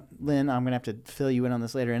is, Lynn, I'm going to have to fill you in on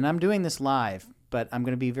this later, and I'm doing this live, but I'm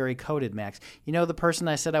going to be very coded, Max. You know the person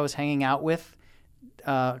I said I was hanging out with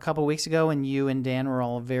a couple weeks ago, and you and Dan were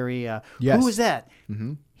all very, Yes. Who was that?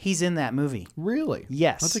 Mm-hmm. He's in that movie. Really?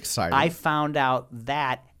 Yes. That's exciting. I found out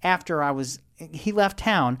that after he left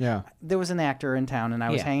town. Yeah. There was an actor in town, and I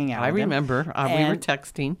was hanging out I with him. remember. We were And-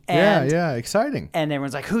 texting. And, exciting. And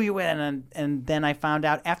everyone's like, who you with? And then I found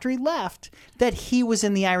out after he left that he was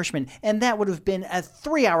in The Irishman. And that would have been a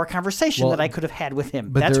 3-hour conversation Well, that I could have had with him.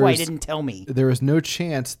 but That's there why he is- didn't tell me. There is no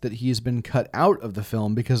chance that he's been cut out of the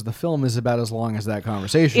film because the film is about as long as that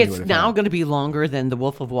conversation. you It's would have now had. going to be longer than The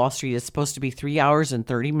Wolf of Wall Street. It's supposed to be 3 hours and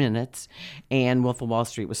 30 minutes, and Wolf of Wall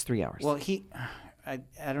Street was 3 hours. Well,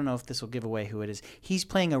 I don't know if this will give away who it is. He's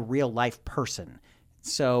playing a real life person.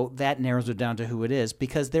 So that narrows it down to who it is,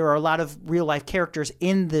 because there are a lot of real life characters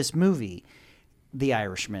in this movie, The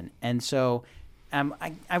Irishman. And so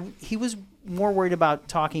he was more worried about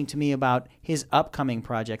talking to me about his upcoming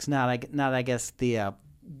projects, not I guess the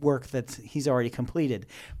work that he's already completed.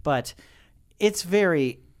 But it's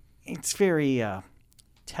very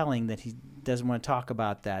telling that he doesn't want to talk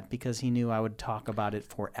about that, because he knew I would talk about it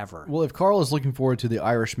forever. Well, if Carl is looking forward to The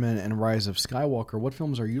Irishman and Rise of Skywalker, what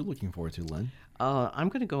films are you looking forward to, Lynn? I'm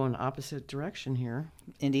going to go in opposite direction here.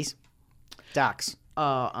 Indies. Docs.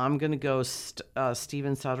 I'm going to go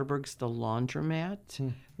Steven Soderbergh's The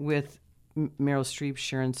Laundromat with Meryl Streep,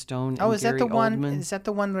 Sharon Stone, and Is Gary that the one? Oldman. Is that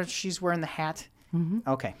the one where she's wearing the hat? Mm-hmm.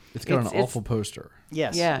 Okay. It's got It's- an awful poster.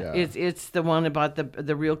 Yes. Yeah, it's the one about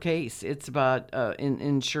the real case. It's about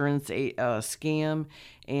insurance scam,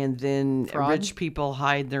 and then Fraud? rich people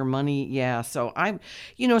hide their money. Yeah, so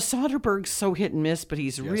Soderbergh's so hit and miss, but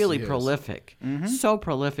he's really he is. prolific, so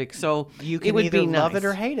prolific. So You it can would either be love nice. it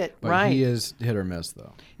or hate it. But Right. he is hit or miss,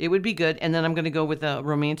 though. It would be good. And then I'm going to go with a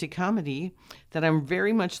romantic comedy that I'm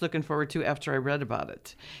very much looking forward to after I read about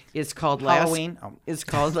it. It's called Halloween? Oh. It's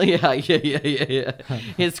called yeah.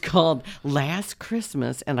 It's called Last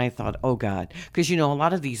Christmas, and I thought, oh God, because a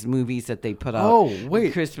lot of these movies that they put out. Oh,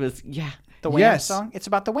 wait. Christmas, yeah. The Wham Yes. song? It's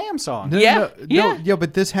about the Wham song. No, Yeah, yeah.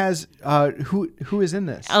 but this has who is in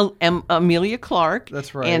this? Amelia Clark.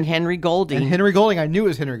 That's right. And Henry Golding. And Henry Golding. I knew it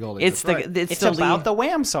was Henry Golding. It's That's right. it's It's the about lead. the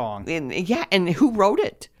Wham song. And who wrote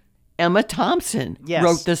it? Emma Thompson Yes.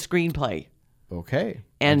 wrote the screenplay, Okay. I did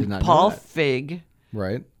and not know Paul that. Fig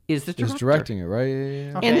Right. is the director. Is directing it, right?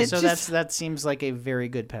 Yeah. Okay, And it so just- that seems like a very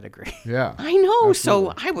good pedigree. Yeah. I know. Absolutely.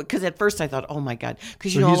 So I would, because at first I thought, oh my God,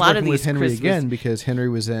 because So a he's lot of working with these Henry Christmas, again because Henry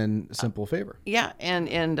was in Simple Favor. yeah,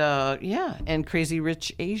 and Crazy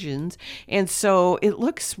Rich Asians, and so it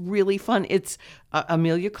looks really fun. It's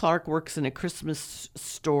Amelia Clark works in a Christmas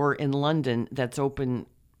store in London that's open,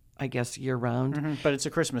 I guess, year round. But it's a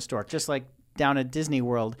Christmas store. Just like down at Disney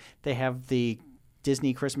World, they have the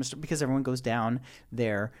Disney Christmas store because everyone goes down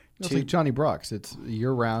there It's to. like Johnny Brock's. It's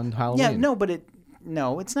year-round Halloween. Yeah, no, but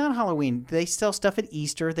it's not Halloween. They sell stuff at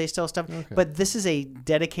Easter. They sell stuff, but this is a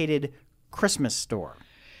dedicated Christmas store.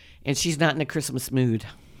 And she's not in a Christmas mood.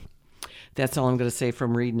 That's all I'm going to say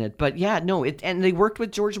from reading it. But yeah, no, and they worked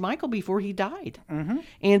with George Michael before he died,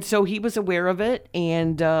 and so he was aware of it,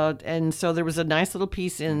 and so there was a nice little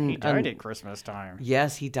piece in. He died at Christmas time.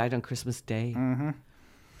 Yes, he died on Christmas Day. Mm-hmm.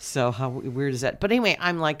 So how weird is that? But anyway,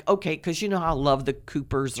 I'm like, okay, because how I love the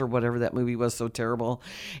Coopers or whatever that movie was, so terrible.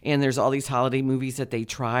 And there's all these holiday movies that they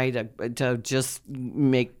try to just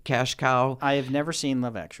make cash cow. I have never seen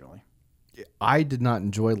Love Actually. I did not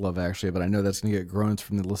enjoy Love Actually, but I know that's going to get groans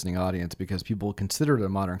from the listening audience because people consider it a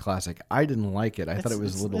modern classic. I didn't like it. I thought it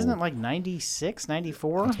was a little. Isn't it like 96,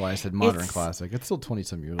 94? That's why I said modern It's- classic. It's still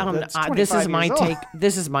 20-some years old. That's This is 25 my years old. take.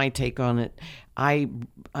 This is my take on it.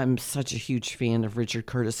 I'm such a huge fan of Richard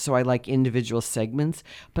Curtis, so I like individual segments,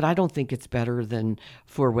 but I don't think it's better than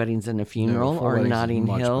Four Weddings and a Funeral Four or Weddings is Notting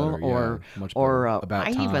much Hill better, or yeah, much or better. About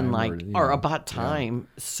I Time even like or, About Time.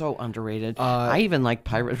 So underrated. I even like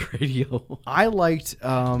Pirate Radio. I liked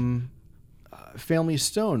Family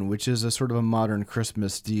Stone, which is a sort of a modern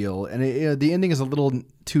Christmas deal, and the ending is a little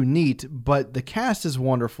too neat, but the cast is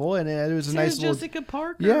wonderful, and it was a nice little. Jessica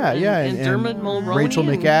Parker. Yeah, yeah, and Dermot Mulroney, Rachel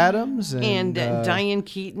McAdams, and Diane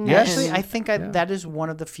Keaton. Yes. Actually, and- I think that is one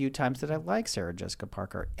of the few times that I like Sarah Jessica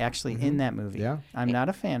Parker actually in that movie. Yeah. I'm not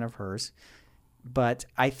a fan of hers, but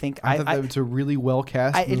I think I thought that was a really well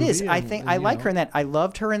cast. it is. I think I like her. her in that. I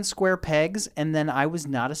loved her in Square Pegs, and then I was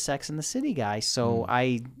not a Sex and the City guy, so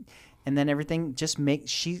and then everything just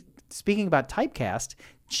speaking about typecast,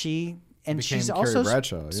 she's Became also Carrie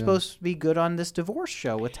Bradshaw, yeah. supposed to be good on this divorce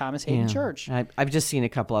show with Thomas Hayden Yeah. Church. I've just seen a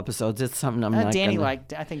couple episodes. It's something I'm not. I think gonna...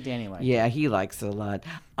 Danny liked. Yeah, he likes it a lot.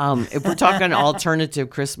 If we're talking alternative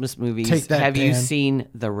Christmas movies, Take that, have you Dan. seen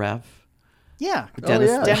The Ref? Yeah.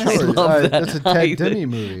 Dennis, yeah, Dennis, sure. I love that. That's a Ted Denny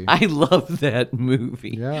movie. I love that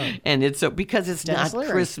movie. Yeah. And it's so because it's Dennis not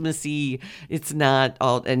Leary. Christmassy. It's not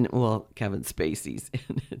all Kevin Spacey's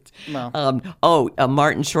in it. Well. A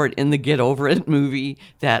Martin Short in the Get Over It movie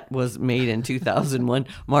that was made in 2001.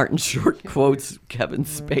 Martin Short quotes Kevin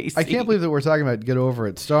Spacey. I can't believe that we're talking about Get Over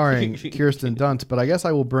It, starring Kirsten Dunst, but I guess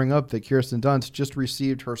I will bring up that Kirsten Dunst just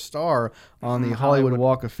received her star on the Hollywood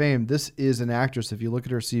Walk of Fame. This is an actress. If you look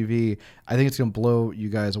at her CV, I think it's going to blow you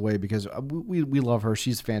guys away because we love her.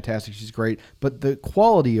 She's fantastic. She's great. But the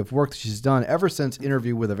quality of work that she's done ever since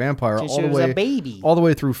Interview with a Vampire, Since all she the was way a baby. all the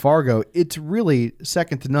way through Fargo, it's really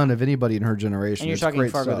second to none of anybody in her generation. And you're It's talking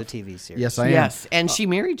great Fargo, stuff. the TV series. Yes, I am. Yes, and she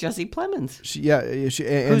married Jesse Plemons.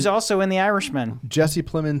 And Who's also in The Irishman. Jesse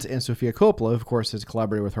Plemons and Sofia Coppola, of course, has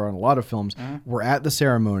collaborated with her on a lot of films, were at the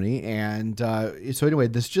ceremony. And so anyway,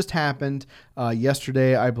 this just happened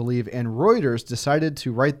yesterday, I believe, and Reuters decided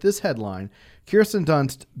to write this headline: Kirsten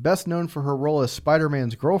Dunst, best known for her role as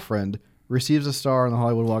Spider-Man's girlfriend, receives a star on the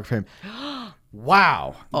Hollywood Walk of Fame.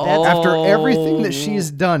 Wow. After everything that she's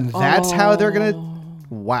done, that's how they're going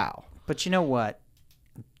to... Wow. But you know what?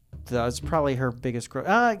 That's probably her biggest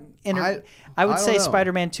I would I say don't know.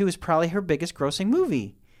 Spider-Man 2 is probably her biggest grossing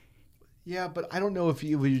movie. Yeah, but I don't know if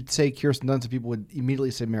you would say Kirsten Dunst, if people would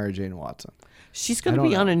immediately say Mary Jane Watson. She's going to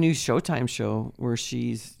be on a new Showtime show where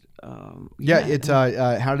she's. It's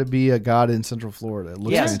How to Be a God in Central Florida. It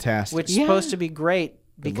looks fantastic. Which is supposed to be be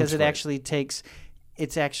because it actually takes.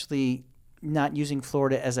 It's actually not using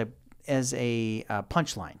Florida as a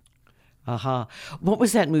punchline. What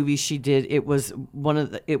was that movie she did? It was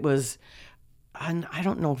I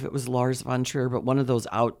don't know if it was Lars von Trier, but one of those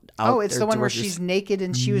out. It's the one where she's naked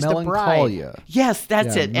and she was the bride. Melancholia. Yes,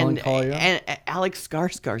 that's it. Melancholia. And Alex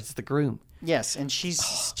Skarsgård's the groom. Yes, and she's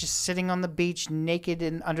just sitting on the beach naked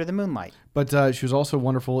and under the moonlight. But she was also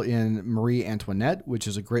wonderful in Marie Antoinette, which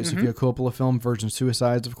is a great Sofia Coppola film. Virgin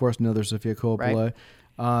Suicides, of course, another Sofia Coppola. Right.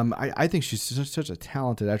 I think she's such a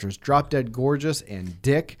talented actress. Drop Dead Gorgeous and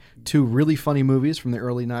Dick, two really funny movies from the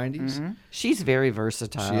early 90s. She's very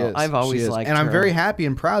versatile. She is. I've always liked her. And I'm very happy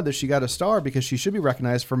and proud that she got a star because she should be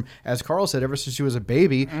recognized from, as Carl said, ever since she was a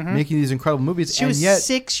baby, making these incredible movies. She was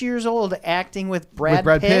 6 years old acting with Brad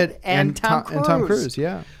Pitt and Tom Cruise. And Tom Cruise,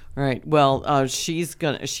 yeah. Right. Well, she's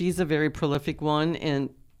a very prolific one,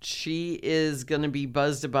 and she is going to be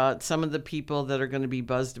buzzed about. Some of the people that are going to be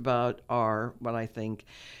buzzed about are what I think.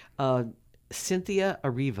 Cynthia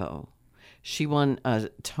Erivo. She won a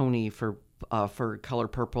Tony for Color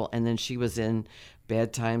Purple, and then she was in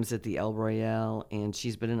Bad Times at the El Royale, and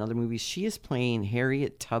she's been in other movies. She is playing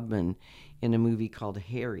Harriet Tubman in a movie called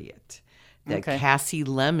Harriet that Cassie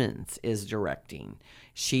Lemons is directing.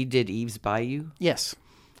 She did Eve's Bayou. Yes.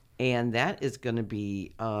 And that is going to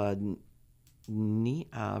be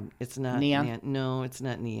it's not Neon. No, it's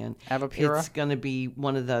not Neon. Avapura? It's going to be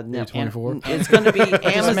one of the A24. It's going to be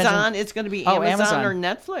Amazon. It's going to be Amazon or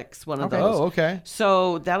Netflix. One of those. Oh, okay.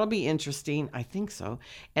 So that'll be interesting. I think so.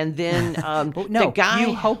 And then No, the guy.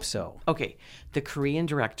 you hope so. Okay, the Korean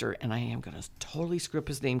director, and I am going to totally screw up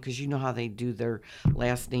his name because you know how they do their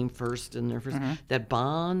last name first and their first. That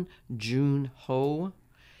Bong Joon-ho,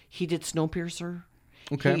 he did Snowpiercer.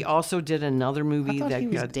 Okay. He also did another movie I thought that he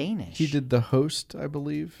was got Danish. He did The Host, I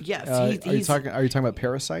believe. Yes, are you talking about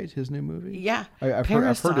Parasite, his new movie? Yeah, I've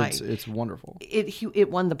Parasite. heard it's wonderful.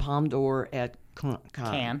 It won the Palme d'Or at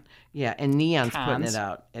Cannes. Yeah, and Neon's putting it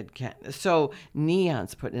out at Cannes. So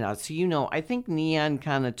Neon's putting it out. So I think Neon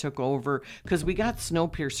kind of took over because we got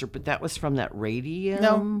Snowpiercer, but that was from that Radius.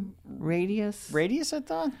 Radius, I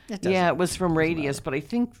thought? Yeah, it was from Radius, but I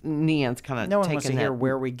think Neon's kind of No one taken wants to hear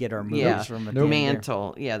where we get our movies from. At the end there.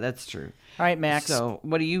 Mantle. Yeah, that's true. All right, Max. So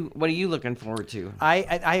what are you looking forward to?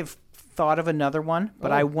 I've thought of another one,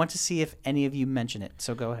 but I want to see if any of you mention it.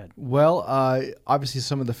 So go ahead. Well, obviously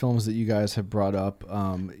some of the films that you guys have brought up,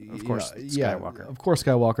 of course, Skywalker. Yeah, of course,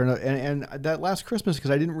 Skywalker, and that Last Christmas,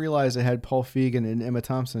 because I didn't realize it had Paul Feig and Emma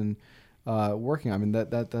Thompson working. I mean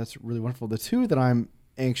that's really wonderful. The two that I'm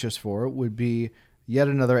anxious for would be yet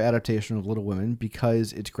another adaptation of Little Women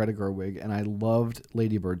because it's Greta Gerwig, and I loved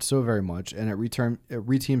Lady Bird so very much, and it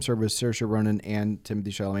reteam service Saoirse Ronan and Timothée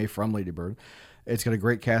Chalamet from Lady Bird. It's got a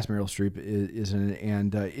great cast. Meryl Streep is in it,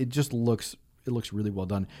 and it just looks really well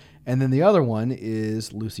done. And then the other one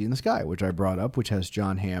is Lucy in the Sky, which I brought up, which has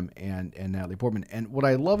John Hamm and Natalie Portman. And what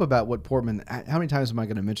I love about what Portman, how many times am I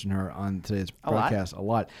going to mention her on today's broadcast? A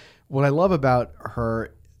lot. What I love about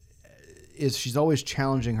her is she's always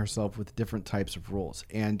challenging herself with different types of roles,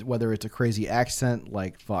 and whether it's a crazy accent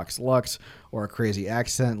like Fox Lux, or a crazy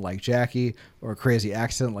accent like Jackie, or a crazy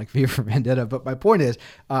accent like V for Vendetta. But my point is,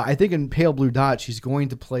 I think in Pale Blue Dot, she's going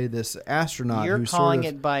to play this astronaut. You're who's calling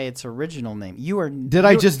sort of, it by its original name.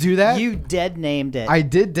 I just do that? You dead named it. I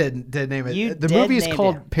did dead name it. The movie is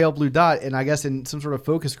called it. Pale Blue Dot, and I guess in some sort of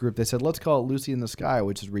focus group, they said, let's call it Lucy in the Sky,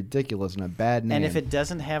 which is ridiculous and a bad name. And if it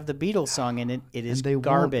doesn't have the Beatles song in it, it is they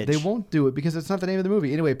garbage. They won't do it because it's not the name of the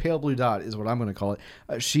movie. Anyway, Pale Blue Dot is what I'm going to call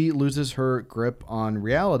it. She loses her grip on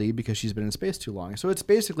reality because she's been in space too long. So it's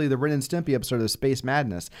basically the Ren and Stimpy episode of Space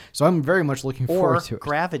Madness. So I'm very much looking forward to it.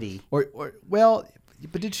 Gravity.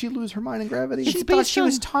 But did she lose her mind in Gravity? She thought she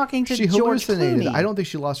was talking to She George hallucinated. Clooney. I don't think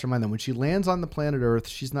she lost her mind then. When she lands on the planet Earth,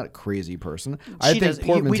 she's not a crazy person. We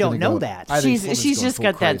don't know that. She's just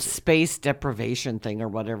got that space deprivation thing or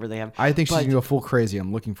whatever they have. I think she's going to go full crazy.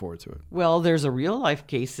 I'm looking forward to it. Well, there's a real life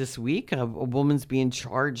case this week. A woman's being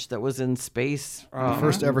charged that was in space. The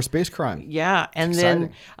first ever space crime. Yeah, and Exciting.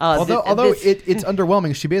 then although it's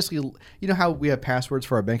underwhelming. She basically, you know how we have passwords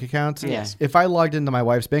for our bank accounts? Yes. If I logged into my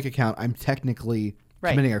wife's bank account, I'm technically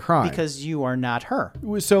committing a crime. because you are not her.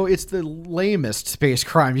 So it's the lamest space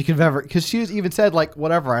crime you could have ever, because she even said, like,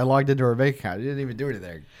 whatever, I logged into her bank account. I didn't even do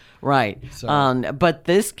anything. Right. So- But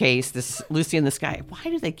this case, this Lucy in the Sky, why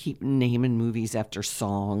do they keep naming movies after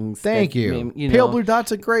songs? Thank that you. name- Pale know? Blue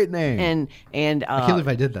Dot's a great name. And I can't believe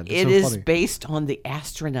I did that. That's It so is funny. based on the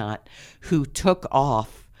astronaut who took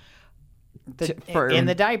off In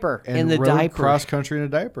the diaper. And in the rode diaper. cross country in a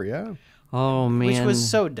diaper, yeah. Oh man, which was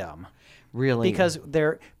so dumb. really Because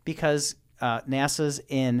NASA's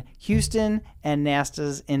in Houston and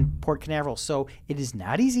NASA's in Port Canaveral, so it is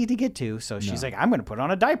not easy to get to. So she's like, I'm going to put on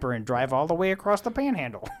a diaper and drive all the way across the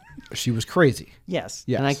Panhandle. She was crazy. Yes.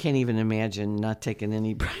 Yes. And I can't even imagine not taking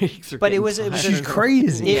any breaks. Or But it getting was tired. She's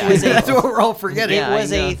crazy. It was a- That's what we're all forgetting. Yeah,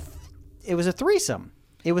 it was a threesome.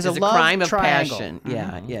 It was It's a a love crime of triangle. passion.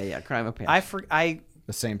 Yeah, crime of passion. I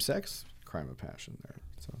The same sex crime of passion there.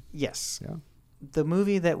 So yes. yeah. The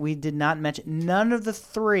movie that we did not mention, none of the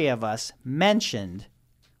three of us mentioned,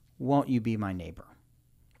 Won't You Be My Neighbor?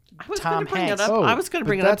 I was Tom going to bring Hanks. it up. Oh, I was going to but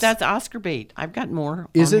bring it up. that's- That's Oscar bait. I've got more.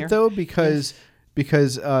 Is on it here. though? Because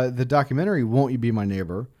the documentary "Won't You Be My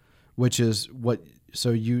Neighbor," which is what.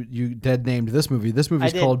 So you dead named this movie. This movie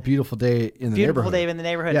is I did. called "Beautiful Day in the Beautiful Neighborhood." Day in the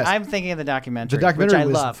Neighborhood. Yes. I'm thinking of the documentary, The documentary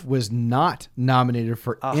which I love. was not nominated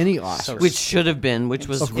for any Oscar. so Which should have been, which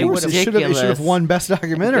was Of course, it ridiculous. should have won Best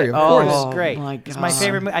Documentary. Of Oh, course. It was great. my It's my God.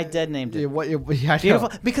 favorite movie. I dead named it. Yeah, I know. Beautiful,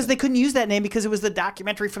 because they couldn't use that name because it was the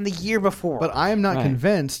documentary from the year before. But I am not Right.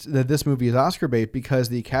 convinced that this movie is Oscar bait because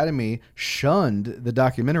the Academy shunned the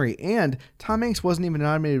documentary, and Tom Hanks wasn't even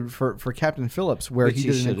nominated for Captain Phillips, where Which he he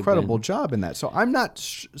did an should have incredible been. job in that. So I'm not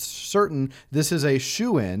certain this is a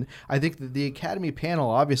shoe-in. I think that the Academy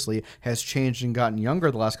panel obviously has changed and gotten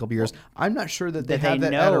younger the last couple of years. I'm not sure that they That they have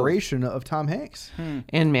that know. adoration of Tom Hanks.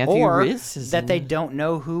 And Matthew or Rhys is that in they it. don't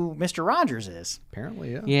know who Mr. Rogers is.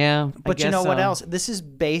 Apparently, yeah. Yeah. I But you guess know what so. else? This is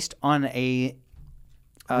based on a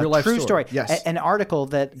Real life true story. story. Yes. An article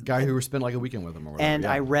that, Guy who spent like a weekend with him or whatever. and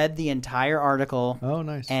yeah. I read the entire article. Oh,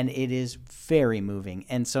 nice. And it is very moving.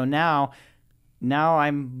 And so now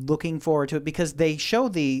I'm looking forward to it because they show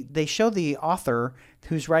the author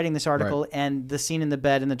who's writing this article, and the scene in the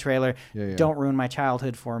bed in the trailer. Yeah. Don't ruin my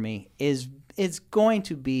childhood for me. It's going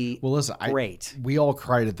to be Well, listen, great. we all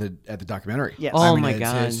cried at the documentary. Yes. Oh, I mean, my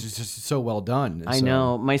it's- God. it's just so well done. I So-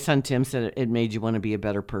 know. My son Tim said it made you want to be a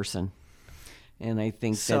better person. And I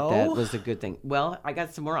think So? that was a good thing. Well, I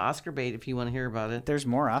got some more Oscar bait if you want to hear about it. There's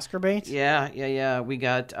more Oscar bait. Yeah. We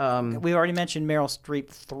got, We already mentioned Meryl Streep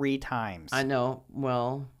 3 times. I know.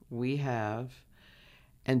 Well, we have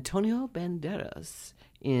Antonio Banderas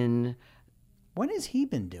in, What has he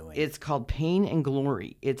been doing? it's called Pain and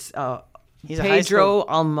Glory. It's He's a high Pedro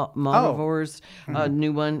Almodovar's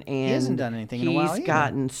new one. And he hasn't done anything in a while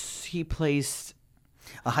either. He plays,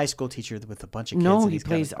 a high school teacher with a bunch of kids. no, that he he's got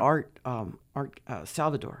plays to- art,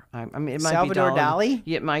 Salvador. I mean, it might Salvador be Dali?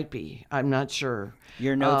 Yeah, it might be. I'm not sure.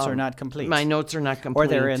 Your notes are not complete. My notes are not complete, Or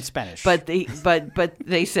they're in Spanish. But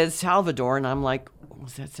they said Salvador, and I'm like,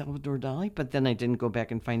 was that Salvador Dali? But then I didn't go back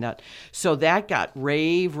and find out. So that got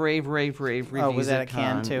rave reviews. was that at at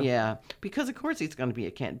Cannes, too? Yeah, because of course it's going to be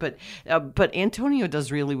at Cannes. But Antonio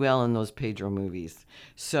does really well in those Pedro movies.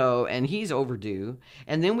 So, and he's overdue.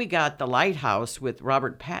 And then we got The Lighthouse with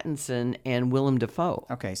Robert Pattinson and Willem Dafoe.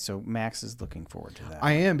 Okay, so Max is looking forward to that.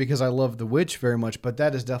 I am, because I love The Witch very much, but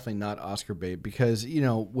that is definitely not Oscar bait because,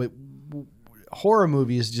 horror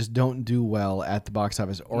movies just don't do well at the box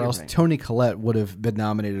office, or else right. Toni Collette would have been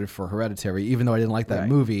nominated for Hereditary. Even though I didn't like that Right.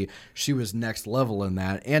 movie, she was next level in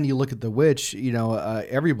that. And you look at The Witch,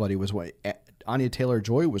 everybody was Anya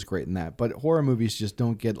Taylor-Joy was great in that, but horror movies just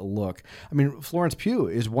don't get a look. I mean, Florence Pugh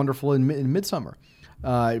is wonderful in Midsommar.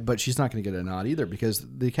 But she's not going to get a nod either because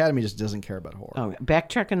the Academy just doesn't care about horror. Oh,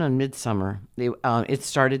 backtracking on Midsummer, it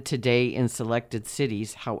started today in selected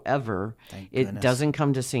cities. However, it goodness. doesn't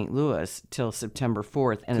come to St. Louis till September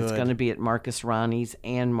 4th, and it's Good. going to be at Marcus Ronnie's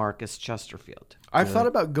and Marcus Chesterfield. I've thought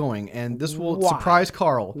about going, and this will Why? surprise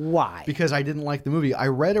Carl. Why? Because I didn't like the movie. I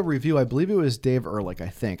read a review. I believe it was Dave Ehrlich. I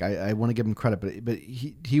think I want to give him credit, but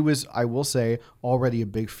he was, I will say, already a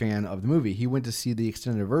big fan of the movie. He went to see the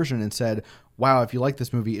extended version and said, "Wow, if you like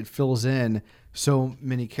this movie, it fills in so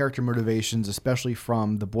many character motivations, especially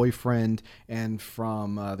from the boyfriend and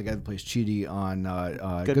from the guy that plays Chidi on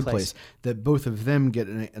Good Place, that both of them get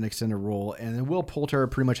an extended role. And then Will Poulter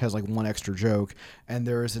pretty much has like one extra joke, and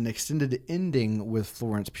there is an extended ending with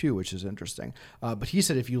Florence Pugh, which is interesting. But he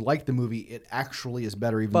said if you like the movie, it actually is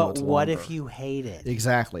better, even though but it's what longer. if you hate it?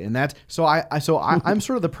 Exactly, and that's so I'm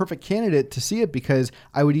sort of the perfect candidate to see it because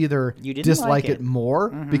I would either You didn't dislike like it it. more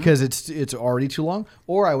because it's already too long,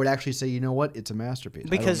 or I would actually say, you know what, it's a masterpiece. I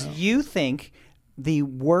don't Because know. you think the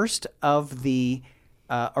worst of the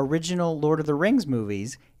original Lord of the Rings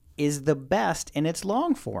movies is the best in its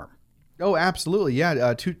long form. Oh, absolutely,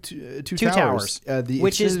 yeah. Two Towers,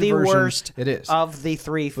 which is the version, worst it is. of the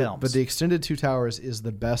three films. But the extended Two Towers is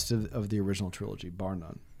the best of the original trilogy, bar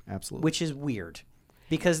none. Absolutely. Which is weird.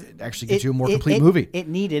 Because it actually gives you a more complete movie. It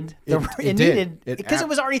needed It needed did. because it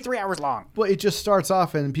was already 3 hours long. Well, it just starts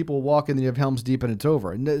off and people walk and you have Helm's Deep and it's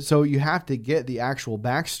over. And so you have to get the actual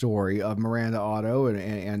backstory of Miranda Otto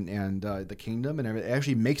and the kingdom, and it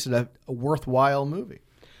actually makes it a worthwhile movie.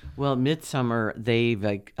 Well, Midsummer, they've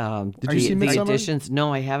Did you see the Midsommar? additions.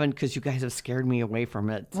 No, I haven't, because you guys have scared me away from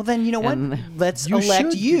it. Well, then you know what? Let's You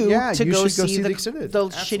elect should- you yeah, to you go should go see the the extended.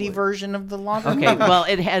 shitty version of the longer Okay, movie. well,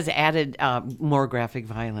 it has added more graphic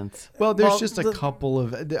violence. Well, there's Well, just a couple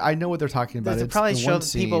of. I know what they're talking about. They It's probably the show one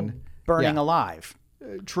people scene. burning Yeah. alive.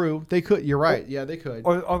 True, they could. You're right. Yeah, they could.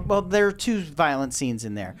 Or well, there are two violent scenes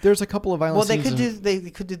in there. There's a couple of violent. Well, they scenes could in- they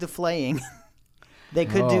could do the flaying. They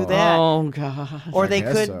could do that, Oh, God. or I they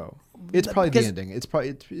guess could. so. It's probably the because- ending. It's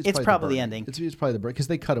probably It's probably the burning. ending. It's probably the because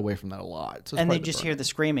they cut away from that a lot. So it's And they probably just the hear the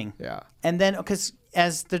screaming. Yeah. And then, because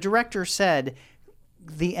as the director said,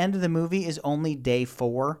 the end of the movie is only day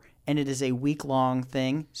 4, and it is a week-long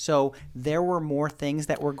thing. So there were more things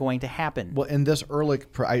that were going to happen. Well, in this Ehrlich,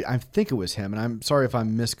 I think it was him, and I'm sorry if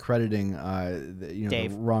I'm miscrediting, the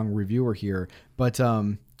Dave. wrong reviewer here, but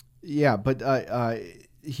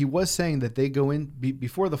he was saying that they go in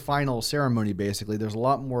before the final ceremony. Basically, there's a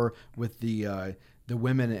lot more with the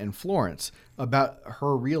women in Florence about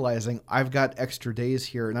her realizing I've got extra days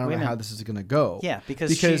here, and I don't know how this is going to go. Yeah,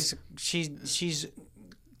 because she's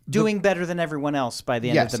doing better than everyone else by the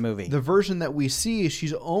end of the movie. The version that we see,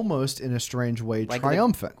 she's almost in a strange way Like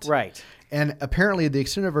triumphant. right. And apparently the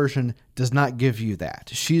extended version does not give you that.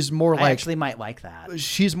 She's more I like actually might like that.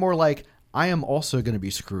 she's more like I am also going to be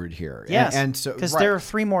screwed here. Yes, and so because right. there are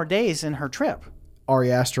 3 more days in her trip.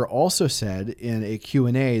 Ari Aster also said in a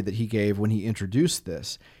Q&A that he gave when he introduced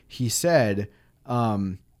this, he said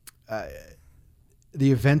the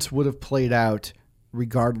events would have played out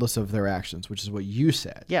regardless of their actions, which is what you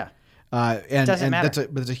said. Yeah. And Doesn't matter.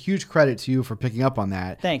 That's a huge credit to you for picking up on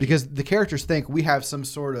that. Thank you. because the characters think we have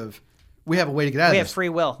we have a way to get out of We this. have free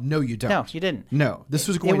will. No, you don't. No, you didn't. No, this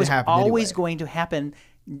was going It was to happen always anyway. going to happen.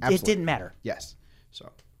 It Absolutely. didn't matter. Yes.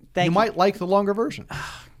 So Thank you you. might like the longer version.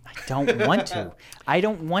 I don't want to. I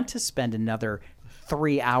don't want to spend another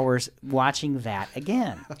 3 hours watching that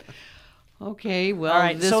again. Okay, well, All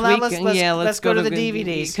right, this so now week, let's go to the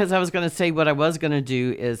DVDs. Because I was going to say what I was going to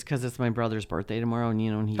do is because it's my brother's birthday tomorrow, and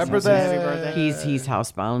and he's Happy birthday. Happy birthday. he's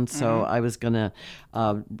housebound, so I was going to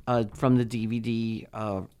from the DVD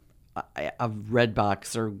of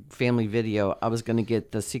Redbox or Family Video, I was going to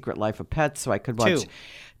get The Secret Life of Pets, so I could watch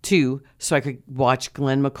two, so I could watch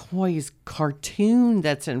Glenn McCoy's cartoon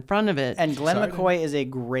that's in front of it. And Glenn McCoy is a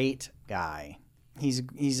great guy. He's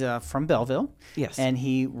from Belleville. Yes. And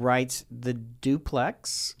he writes The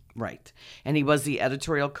Duplex. Right. And he was the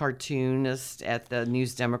editorial cartoonist at the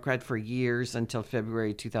News Democrat for years until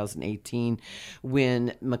February 2018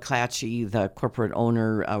 when McClatchy, the corporate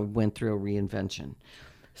owner, went through a reinvention.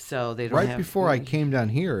 So they don't Right have... before I came down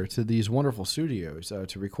here to these wonderful studios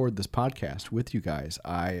to record this podcast with you guys,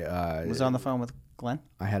 I Was on the phone with Glenn.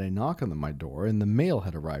 I had a knock on my door, and the mail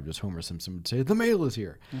had arrived, as Homer Simpson would say. The mail is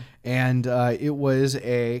here. And it was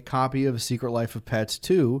a copy of Secret Life of Pets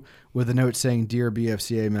 2 with a note saying, Dear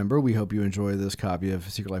BFCA member, we hope you enjoy this copy of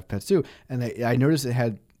Secret Life of Pets 2. And I noticed it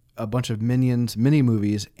had a bunch of Minions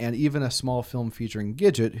mini-movies and even a small film featuring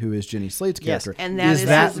Gidget, who is Jenny Slate's Yes, character. And that is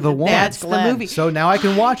that his- the one? That's the Glenn. movie. So now I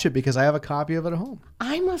can watch it because I have a copy of it at home.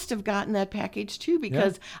 I must have gotten that package too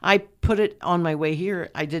because I put it on my way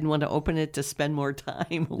here. I didn't want to open it to spend more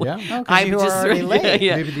time. Yeah. Oh, 'cause you were already late.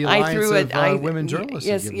 Maybe the Alliance of Women Journalists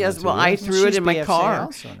Yes, have given yes. it to Well, you. I Well, threw it she's in my BFCA car,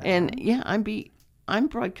 also now. and yeah, I'm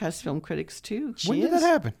Broadcast Film Critics too. When did that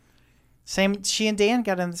happen? Same. She and Dan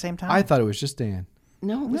got in at the same time. I thought it was just Dan.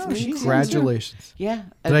 No, it was me. she's in Congratulations. Yeah.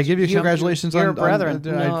 Did I give you congratulations you're on brethren.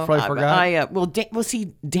 I probably forgot. Well, see,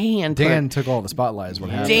 Dan. Dan took all the spotlight. Is what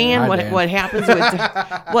happened. Dan, Hi, Dan. what happens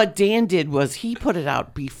with what Dan did was he put it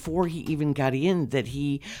out before he even got in that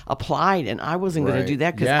he applied, and I wasn't going Right. to do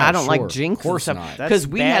that because Yeah, I don't sure. like jinx Of course and stuff. not. That's Because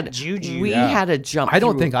we bad had juju. we Yeah. had to jump. I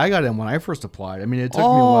don't through- think I got in when I first applied. I mean, it took me a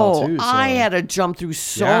while too. So. I had to jump through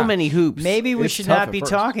so Yeah. many hoops. Maybe we It's should tough not at be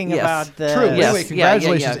first. talking Yes. about the. True. Yes. Anyway, Yeah,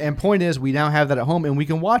 congratulations. yeah. And point is, we now have that at home, and we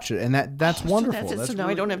can watch it, and that's wonderful. So, That's so now I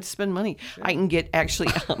really don't have to spend money. I can get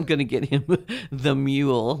I'm going to get him The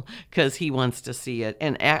Mule because he wants to see it.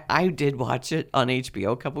 And I did watch it on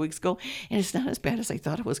HBO a couple weeks ago, and it's not as bad as I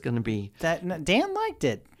thought it was going to be. That Dan liked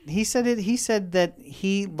it. He said it. He said that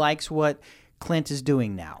he likes what Clint is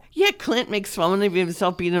doing now. Yeah, Clint makes fun of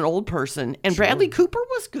himself being an old person, and Bradley Cooper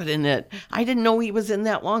was good in it. I didn't know he was in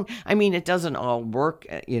that long. I mean, it doesn't all work,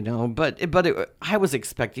 but I was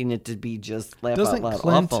expecting it to be just laugh Doesn't out loud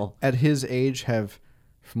Clint, awful. at his age, have,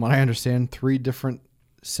 from what I understand, 3 different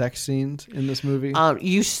sex scenes in this movie?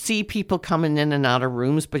 You see people coming in and out of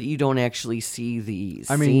rooms, but you don't actually see the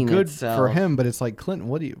I mean, scene good itself. for him, but it's like, Clinton,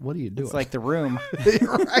 what are you doing? It's like The Room.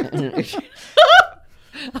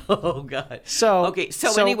 Oh God. So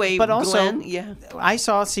anyway, but also, Glenn, yeah. I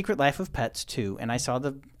saw Secret Life of Pets too, and I saw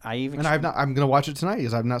I'm going to watch it tonight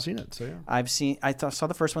because I've not seen it. So yeah. saw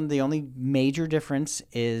the first one. The only major difference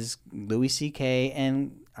is Louis C.K.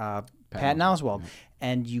 and Patton Oswalt,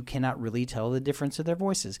 and you cannot really tell the difference of their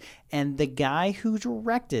voices. And the guy who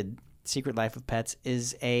directed Secret Life of Pets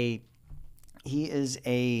is a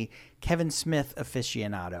Kevin Smith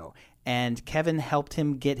aficionado, and Kevin helped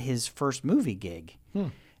him get his first movie gig.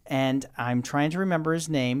 And I'm trying to remember his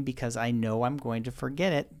name because I know I'm going to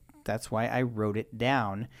forget it. That's why I wrote it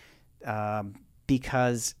down,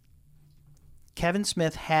 because Kevin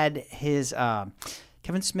Smith had his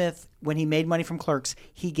Kevin Smith, when he made money from Clerks,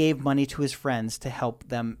 he gave money to his friends to help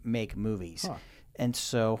them make movies. And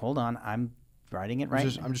so, hold on, I'm writing it right.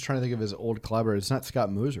 I'm just trying to think of his old collaborator. It's not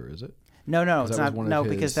Scott Moser, is it? No, it's that not. was one of No,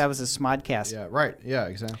 his- because that was a Smodcast. Yeah, right. Yeah,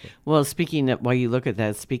 exactly. Well, while you look at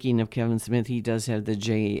that, speaking of Kevin Smith, he does have the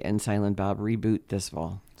Jay and Silent Bob reboot this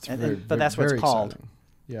fall. But that's what it's called. exciting.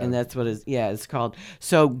 Yeah. And that's what it's called.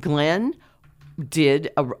 So Glenn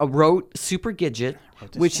wrote Super Gidget,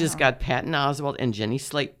 which has got Patton Oswalt and Jenny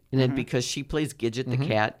Slate in it because she plays Gidget the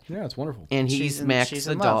cat. Yeah, it's wonderful. And She's he's Max she's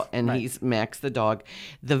the in dog. love. And Right. he's Max the dog.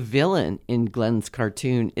 The villain in Glenn's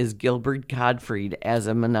cartoon is Gilbert Gottfried as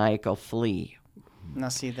a maniacal flea. Now,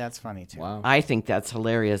 see, that's funny too. Wow. I think that's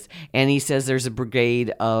hilarious. And he says there's a brigade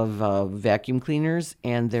of vacuum cleaners,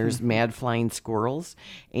 and there's mad flying squirrels,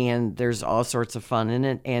 and there's all sorts of fun in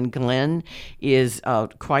it. And Glenn is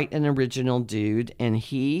quite an original dude, and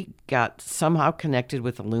he got somehow connected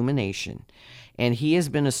with Illumination. And he has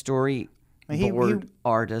been a storyboard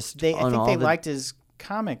artist. I on think all they the liked his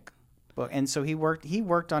comic book, and so he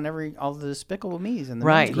worked on all the Despicable Me's and the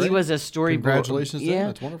Right, movies. he was a storyboard. Congratulations to him. Yeah,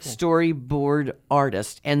 That's wonderful. storyboard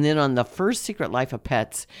artist. And then on the first Secret Life of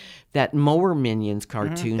Pets, that Mower Minions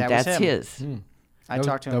cartoon, That was that's him. his. I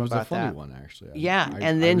talked to him that was about a funny that. one, actually. Yeah, I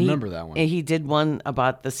and then remember that one. And he did one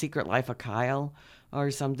about the Secret Life of Kyle or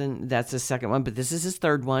something. That's his second one, but this is his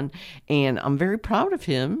third one, and I'm very proud of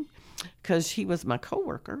him because he was my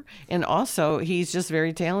coworker, and also he's just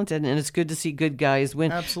very talented, and it's good to see good guys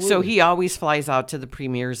win. Absolutely. So he always flies out to the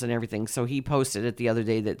premieres and everything. So he posted it the other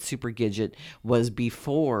day that Super Gidget was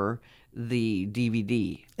before the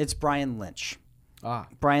DVD. It's Brian Lynch.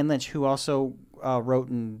 Brian Lynch, who also wrote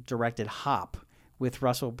and directed Hop with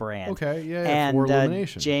Russell Brand. Okay, yeah, and for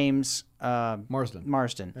Illumination. James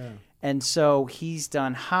Marsden. Yeah. And so he's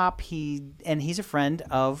done Hop. He's a friend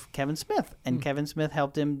of Kevin Smith, and Kevin Smith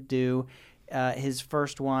helped him do his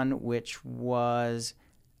first one, which was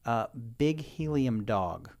Big Helium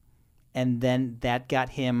Dog, and then that got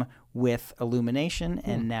him with Illumination,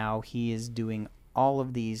 and now he is doing all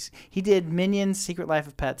of these. He did Minions, Secret Life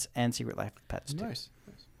of Pets, and Secret Life of Pets too. Nice.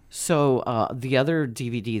 So the other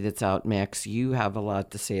DVD that's out, Max, you have a lot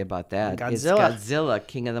to say about that. It's Godzilla. Godzilla,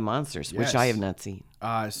 King of the Monsters, which Yes. I have not seen.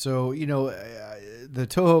 The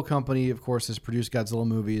Toho company, of course, has produced Godzilla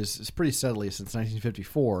movies pretty steadily since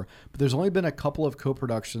 1954, but there's only been a couple of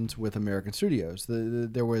co-productions with American studios.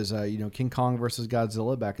 There was, King Kong versus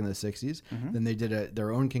Godzilla back in the 60s. Then they did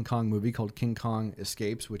their own King Kong movie called King Kong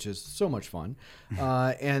Escapes, which is so much fun.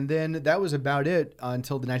 And then that was about it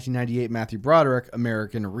until the 1998 Matthew Broderick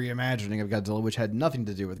American reimagining of Godzilla, which had nothing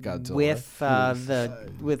to do with Godzilla.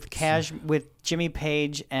 With Jimmy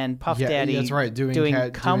Page and Puff Daddy. That's right.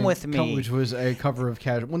 Doing Come With Me, which was a cover of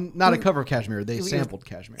Kashmir. Well, not a cover of Kashmir. They sampled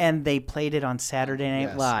Kashmir. and they played it on Saturday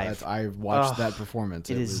Night Live. I watched that performance.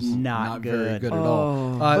 it It is was not very good. good at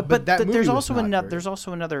all. But that movie there's was also not another. very There's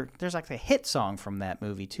also another. There's like a hit song from that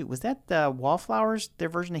movie too. Was that the Wallflowers? Their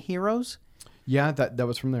version of Heroes? Yeah, that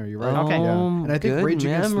was from there. You're right. Okay. Yeah. And I think good Rage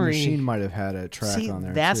Against the memory. Machine might have had a track See, on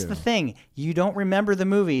there that's too. the thing. You don't remember the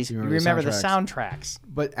movies. You remember the soundtracks.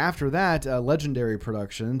 But after that, Legendary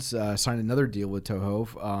Productions signed another deal with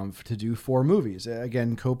Toho to do 4 movies.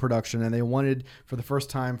 Again, co-production, and they wanted, for the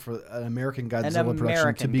first time, for an American Godzilla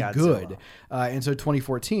production to be good. And so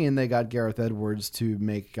 2014, they got Gareth Edwards to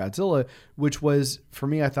make Godzilla, which was, for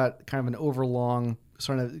me, I thought, kind of an overlong,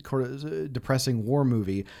 sort of depressing war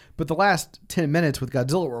movie. But the last 10 minutes with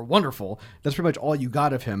Godzilla were wonderful. That's pretty much all you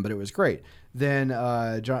got of him, but it was great. Then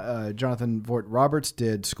Jonathan Voight Roberts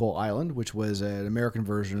did Skull Island, which was an American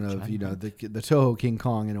version of the Toho King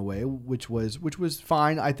Kong in a way, which was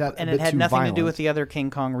fine. I thought, And a it bit had too nothing violent. to do with the other King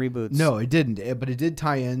Kong reboots. No, it didn't. But it did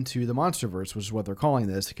tie into the MonsterVerse, which is what they're calling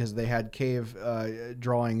this, because they had cave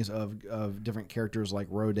drawings of different characters like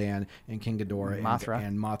Rodan and King Ghidorah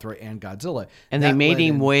and Mothra and Godzilla. And they made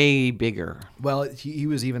him way bigger. Well, he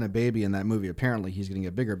was even a baby in that movie. Apparently, he's going to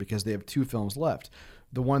get bigger because they have 2 films left.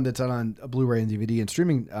 The one that's out on Blu-ray and DVD and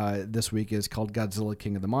streaming this week is called Godzilla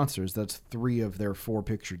King of the Monsters. That's 3 of their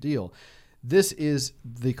 4-picture deal. This is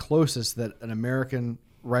the closest that an American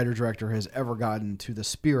writer-director has ever gotten to the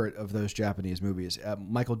spirit of those Japanese movies.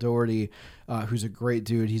 Michael Dougherty, who's a great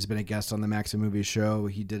dude, he's been a guest on the Maxim Movies show.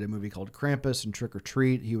 He did a movie called Krampus and Trick or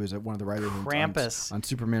Treat. He was one of the writers on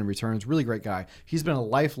Superman Returns. Really great guy. He's been a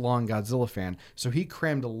lifelong Godzilla fan, so he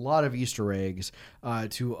crammed a lot of Easter eggs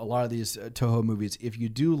to a lot of these Toho movies. If you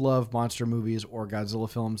do love monster movies or Godzilla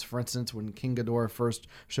films, for instance, when King Ghidorah first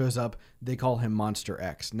shows up, they call him Monster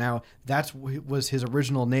X. Now, that was his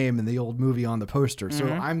original name in the old movie on the poster,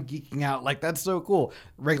 so I'm geeking out like that's so cool.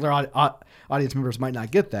 Regular audience members might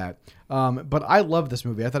not get that. But I love this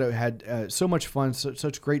movie. I thought it had so much fun,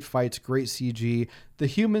 such great fights, great CG. The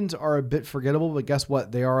humans are a bit forgettable, but guess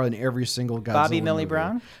what? They are in every single Godzilla Millie movie.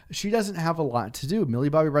 Brown? She doesn't have a lot to do. Millie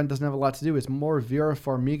Bobby Brown doesn't have a lot to do. It's more Vera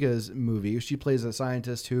Farmiga's movie. She plays a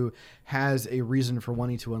scientist who has a reason for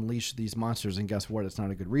wanting to unleash these monsters, and guess what? It's not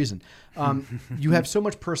a good reason. You have so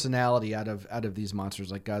much personality out of these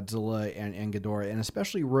monsters like Godzilla and Ghidorah, and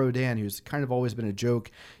especially Rodan, who's kind of always been a joke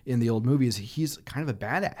in the old movies. He's kind of a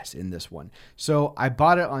badass in this one. So I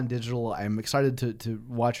bought it on digital. I'm excited to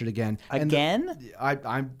watch it again. I'm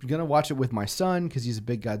going to watch it with my son because he's a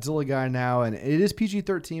big Godzilla guy now, and it is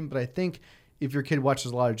PG-13, but I think if your kid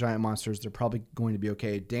watches a lot of giant monsters, they're probably going to be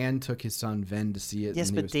okay. Dan took his son Ven to see it.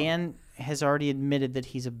 Yes, but Dan has already admitted that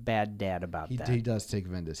he's a bad dad about that. He does take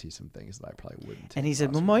Ven to see some things that I probably wouldn't. And he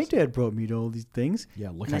said, "Well, my dad brought me to all these things." Yeah,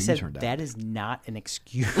 look and how I said, you turned out. That is not an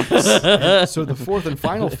excuse. So the 4th and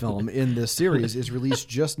final film in this series is released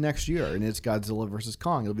just next year, and it's Godzilla vs.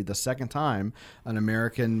 Kong. It'll be the second time an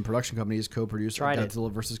American production company has co-produced a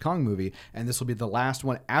Godzilla vs. Kong movie, and this will be the last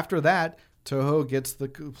one. After that, Toho gets the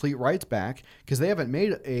complete rights back because they haven't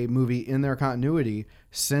made a movie in their continuity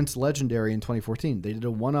since Legendary in 2014. They did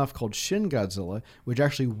a one-off called Shin Godzilla, which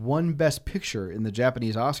actually won Best Picture in the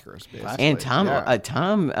Japanese Oscars. Basically. And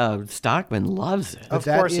Tom Stockman loves it. Of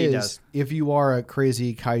course he does. If you are a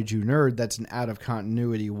crazy kaiju nerd, that's an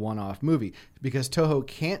out-of-continuity one-off movie because Toho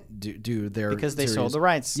can't do their because they series. sold the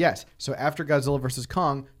rights. Yes. So after Godzilla vs.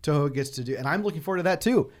 Kong, Toho gets to do, and I'm looking forward to that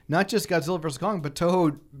too. Not just Godzilla vs. Kong, but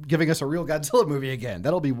Toho giving us a real Godzilla movie again.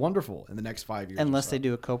 That'll be wonderful in the next 5 years. Unless they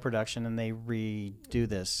do a co-production and they redo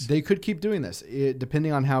this. They could keep doing this,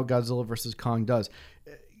 depending on how Godzilla vs. Kong does.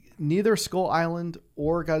 Neither Skull Island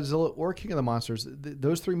or Godzilla or King of the Monsters,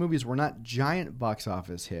 those 3 movies were not giant box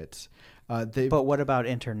office hits. But what about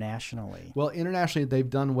internationally? Well, internationally, they've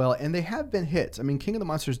done well, and they have been hits. I mean, King of the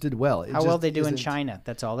Monsters did well. How well they do in China.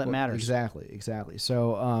 That's all that matters. Exactly.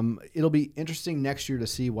 So it'll be interesting next year to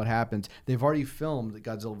see what happens. They've already filmed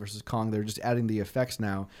Godzilla vs. Kong. They're just adding the effects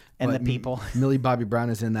now. And the people. Millie Bobby Brown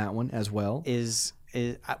is in that one as well.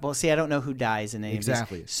 Well, see, I don't know who dies in any of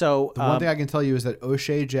these. So the one thing I can tell you is that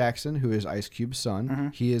O'Shea Jackson, who is Ice Cube's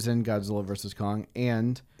son, he is in Godzilla vs. Kong,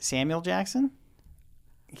 and Samuel Jackson.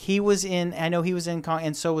 He was in. I know he was in Kong,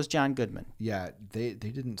 and so was John Goodman. Yeah, they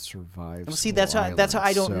didn't survive. Well, see, that's how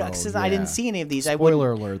I don't know because I didn't see any of these.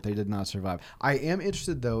 Spoiler alert: they did not survive. I am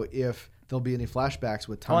interested though if there'll be any flashbacks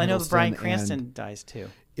with Tom. Well, I know Hiddleston that Bryan Cranston dies too.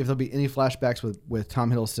 If there'll be any flashbacks with Tom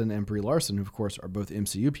Hiddleston and Brie Larson, who of course are both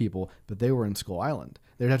MCU people, but they were in Skull Island.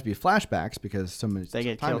 There'd have to be flashbacks because so much they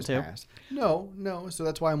get time killed has too. Passed. No. So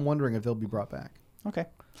that's why I'm wondering if they'll be brought back. Okay.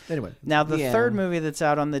 Anyway, now the third movie that's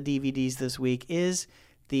out on the DVDs this week is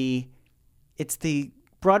the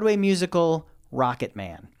Broadway musical Rocket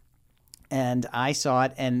Man. And I saw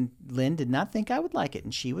it, and Lynn did not think I would like it,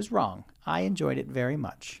 and she was wrong. I enjoyed it very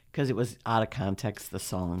much because it was out of context. The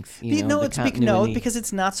songs, because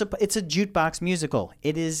it's not. It's a jukebox musical.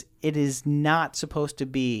 It is not supposed to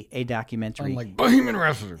be a documentary. Unlike Bohemian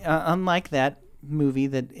Rhapsody. Unlike that movie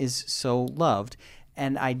that is so loved,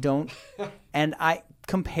 and I don't. And I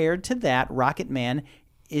compared to that, Rocket Man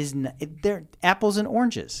they're apples and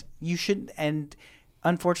oranges. You should and.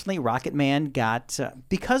 Unfortunately, Rocket Man got,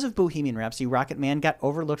 because of Bohemian Rhapsody, Rocket Man got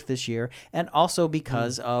overlooked this year, and also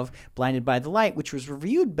because of Blinded by the Light, which was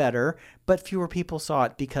reviewed better, but fewer people saw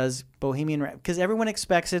it because everyone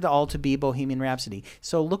expects it all to be Bohemian Rhapsody.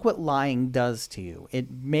 So look what lying does to you. It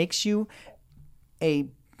makes you a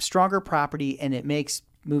stronger property, and it makes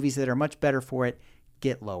movies that are much better for it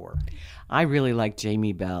get lower. I really like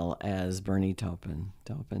Jamie Bell as Bernie Taupin.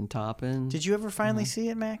 Taupin. Did you ever finally see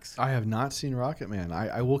it, Max? I have not seen Rocket Man.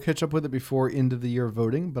 I will catch up with it before end of the year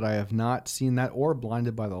voting, but I have not seen that or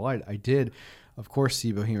Blinded by the Light. I did, of course,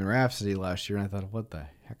 see Bohemian Rhapsody last year, and I thought, what the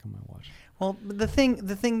heck am I watching? Well, the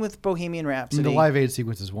thing with Bohemian Rhapsody, the Live Aid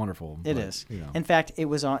sequence is wonderful. It is. In fact,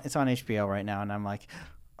 it's on HBO right now, and I'm like,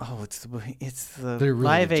 oh, it's the they really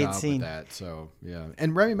Live good Aid job scene. With that, so yeah,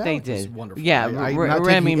 and Rami Malek They is did. wonderful. Yeah, I'm not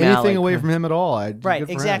Rami taking Malek. anything away from him at all. Right, good for him.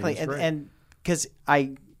 exactly, It's great. and because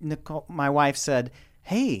Nicole, my wife said,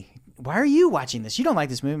 "Hey, why are you watching this? You don't like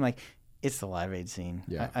this movie?" I'm like, "It's the Live Aid scene.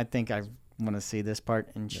 Yeah. I think I want to see this part."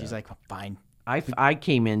 And she's like, "Fine." I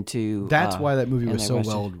came into That's why that movie and was I so watched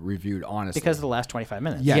well reviewed, honestly. Because of the last 25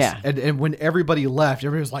 minutes. Yes. Yeah. And when everybody left,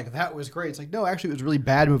 everybody was like, that was great. It's like, no, actually, it was a really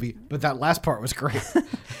bad movie, but that last part was great.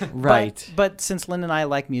 right. But since Lynn and I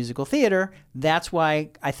like musical theater, that's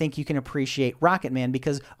why I think you can appreciate Rocket Man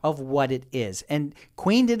because of what it is. And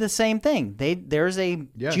Queen did the same thing. There's a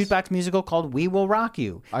Yes. jukebox musical called We Will Rock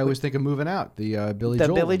You. I always think of Moving Out, the Billy The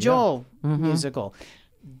Joel. Billy yeah. Joel musical.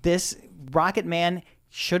 This Rocket Man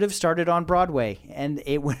should have started on Broadway, and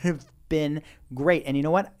it would have been great. And you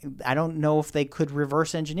know what? I don't know if they could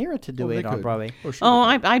reverse engineer it to do Well, it they on could. Broadway. Oh, sure Oh,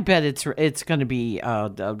 they could. I bet it's going to be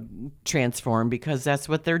transformed because that's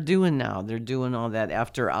what they're doing now. They're doing all that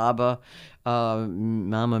after ABBA,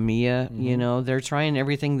 Mamma Mia. You know, they're trying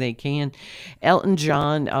everything they can. Elton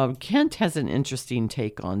John, Kent has an interesting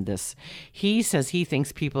take on this. He says he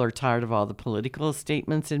thinks people are tired of all the political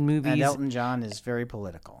statements in movies. And Elton John is very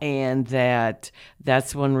political. And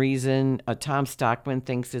that's one reason. Tom Stockman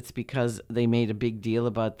thinks it's because they made a big deal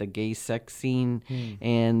about the gay sex scene,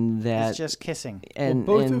 and that It's just kissing. and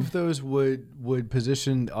Both and- of those would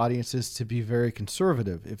position audiences to be very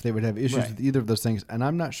conservative if they would have issues with either of those things, and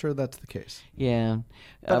I'm not sure that's the case. yeah.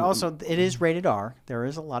 But also, it is rated R. There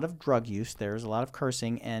is a lot of drug use. There is a lot of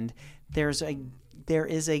cursing, and there is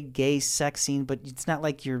a gay sex scene. But it's not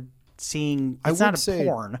like you're seeing. It's I not would a say,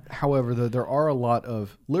 porn. however, that there are a lot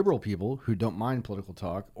of liberal people who don't mind political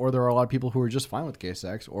talk, or there are a lot of people who are just fine with gay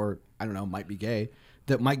sex, or I don't know, might be gay,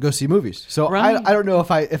 that might go see movies. So Right. I don't know if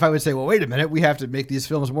I would say, well, wait a minute, we have to make these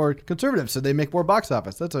films more conservative so they make more box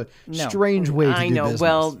office. That's a No. strange way to I do know. business.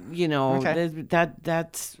 Well, you know Okay.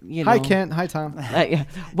 that's you know. Hi Kent, hi Tom. Yeah.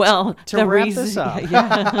 Well, To the wrap reason, this up.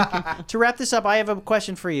 yeah. To wrap this up, I have a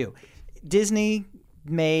question for you. Disney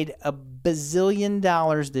made $1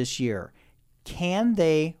 bazillion this year. Can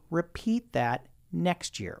they repeat that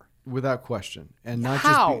next year? Without question, and not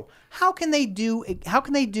How? just How can they do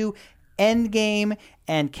Endgame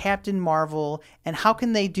and Captain Marvel, and how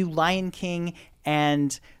can they do Lion King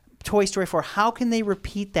and Toy Story 4? How can they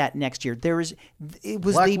repeat that next year? It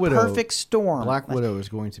was Black the Widow. perfect storm. Black Widow is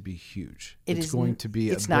going to be huge. It's is going to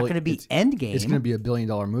be. it's not going to be Endgame. It's going to be $1 billion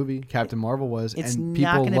movie. Captain Marvel was, It's and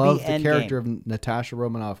not people gonna be love the Endgame. character of Natasha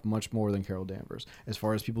Romanoff much more than Carol Danvers. As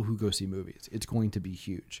far as people who go see movies, it's going to be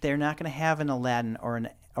huge. They're not going to have an Aladdin or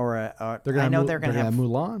a. They're going I to. know they're going to have.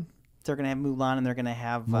 Mulan. They're going to have Mulan, and they're going to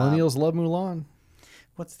have. Millennials love Mulan.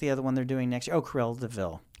 What's the other one they're doing next year? Oh, Cruella de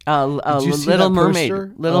Vil. Did you see Little that Mermaid.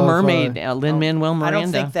 poster Little of, Mermaid. Lin-Manuel Miranda. I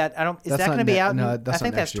don't think that. I don't. Is That's that not going to be ne- out? no, in- that's I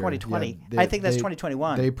think not that's next year. 2020. Yeah, I think that's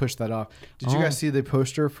 2021. They pushed that off. Did you guys see the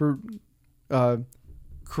poster for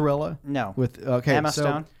Cruella? No. With Emma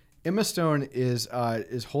Stone? Emma Stone is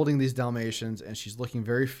holding these Dalmatians, and she's looking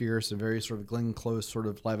very fierce and very sort of Glenn Close sort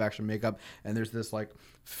of live action makeup. And there's this like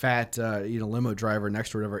fat limo driver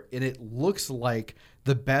next to her, whatever, and it looks like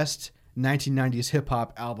the best 1990s hip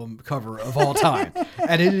hop album cover of all time.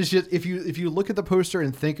 And it is just if you look at the poster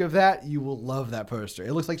and think of that, you will love that poster.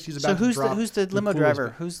 It looks like she's about So to drop who's the limo coolest- driver?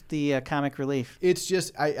 Who's the comic relief? It's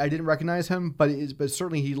just I didn't recognize him, but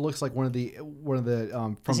certainly he looks like one of the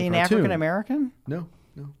from Is he the an cartoon. African American? No.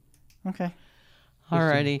 Okay.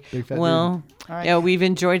 Alrighty. big fat Well, All right. yeah, we've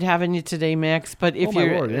enjoyed having you today, Max. But if Oh, my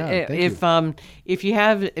you're Lord, yeah, if you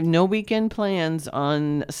have no weekend plans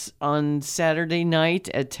on Saturday night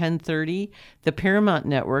at 10:30, the Paramount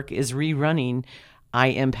Network is rerunning I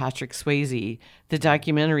Am Patrick Swayze, the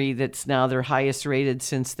documentary that's now their highest rated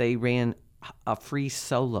since they ran a Free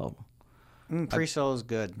Solo, Free Solo is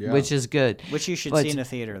good. Yeah. which is good. Which you should But- see in a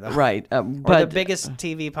theater, though. Right, Or but the biggest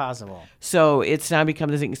TV possible. So it's now become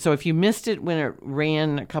the thing. So if you missed it when it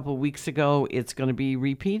ran a couple weeks ago, it's going to be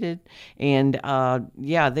repeated. And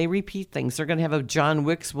they repeat things. They're going to have a John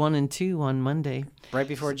Wick's 1 and 2 on Monday. Right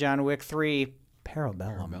before John Wick 3,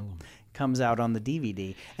 Parabellum, comes out on the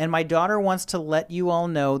DVD. And my daughter wants to let you all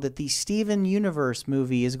know that the Steven Universe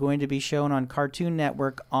movie is going to be shown on Cartoon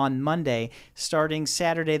Network on Monday. Starting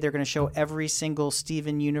Saturday, they're going to show every single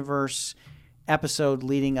Steven Universe episode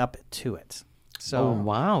leading up to it. So Oh,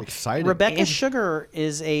 wow. Excited. Rebecca Sugar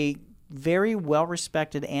is a very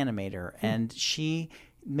well-respected animator, and she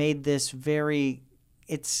made this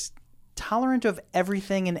it's tolerant of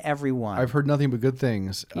everything and everyone. I've heard nothing but good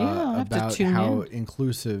things I'll have to about tune how in.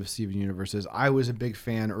 inclusive Steven Universe is. I was a big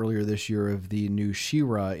fan earlier this year of the new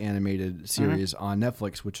She-Ra animated series on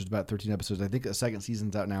Netflix, which is about 13 episodes. I think the second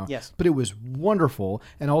season's out now. Yes. But it was wonderful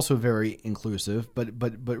and also very inclusive, but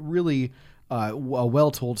really a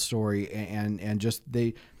well-told story, and just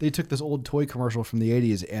they took this old toy commercial from the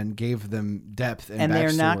 80s and gave them depth and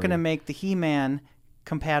they're not backstory. going to make the He-Man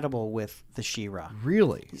compatible with the She-Ra.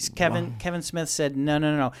 Really? Kevin Smith said,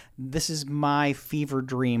 no. This is my fever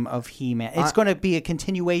dream of He-Man. It's going to be a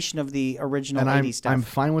continuation of the original And 80s stuff. I'm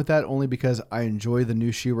fine with that only because I enjoy the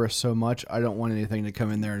new She-Ra so much. I don't want anything to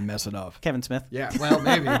come in there and mess it up. Kevin Smith. Yeah, well,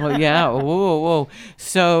 maybe. Well, yeah. Whoa.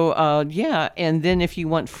 So, yeah. And then if you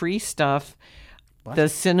want free stuff, the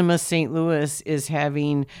Cinema St. Louis is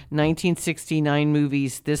having 1969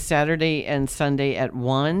 movies this Saturday and Sunday at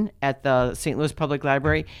 1 at the St. Louis Public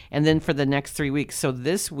Library, and then for the next 3 weeks. So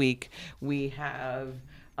this week we have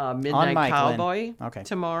Midnight Mike Lynn. Cowboy. Okay.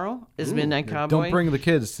 Tomorrow is Midnight Cowboy. Don't bring the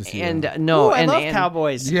kids to see And that. no, Ooh, I and love and-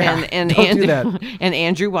 cowboys. Yeah, and don't do that. and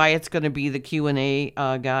Andrew Wyatt's going to be the Q&A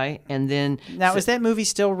guy, and then Now, is that movie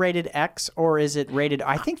still rated X, or is it rated?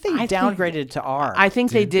 I think they downgraded it to R. I think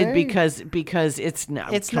they Did did they? because it's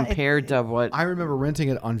not It's not- compared to what I remember renting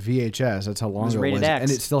it on VHS. That's how long was ago it rated was. X.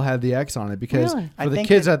 And it still had the X on it because Really? I for the think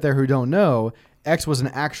kids that- out there who don't know, X was an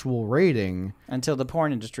actual rating. until the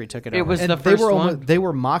porn industry took it It over. was And the they first were one. they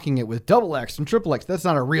were mocking it with double X and triple X. That's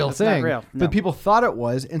not a real That's not thing. real, no. But people thought it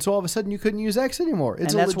was, and so all of a sudden you couldn't use X anymore.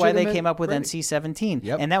 It's and a that's why they legitimate came up with rating. NC-17.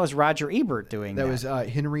 Yep. And that was Roger Ebert doing that. That was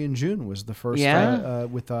Henry and June was the first Yeah.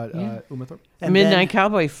 with Uma Thurman. And Midnight then-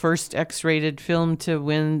 Cowboy, first X-rated film to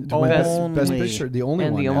win To win Only- best picture, the only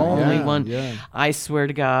and one. the now. only Yeah, one. Yeah. I swear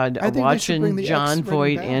to God, I think they should watching bring the John X rating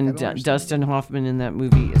Voight back. I and don't understand. Dustin Hoffman in that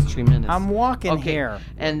movie is tremendous. I'm walking Okay. here.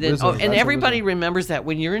 And then, Rizzo, and that's a everybody Rizzo. remembers that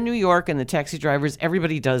when you're in New York and the taxi drivers,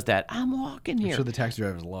 everybody does that. I'm walking here. I'm sure the taxi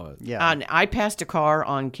drivers love it. Yeah. I passed a car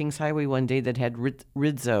on Kings Highway one day that had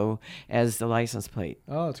Rizzo as the license plate.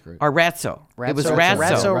 Oh, that's great. Or Ratso. It was Ratso. Ratso.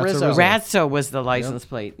 Ratso Rizzo. Ratso was the license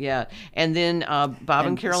plate. Yeah. And then Bob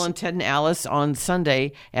and Carol and Ted and Alice on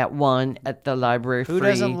Sunday at 1 at the library. Who free.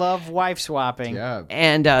 doesn't love wife swapping? Yeah.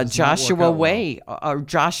 And not Joshua work out Way, or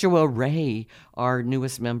Joshua Ray, our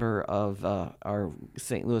newest member of our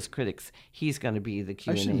St. Louis Critics, he's going to be the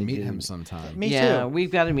Q&A. I should meet dude. him sometime. Me yeah, too.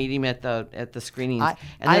 we've got to meet him at the screenings.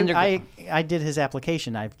 I did his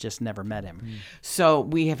application. I've just never met him. So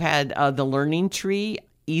we have had The Learning Tree,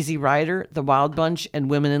 Easy Rider, The Wild Bunch, and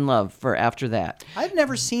Women in Love for after that. I've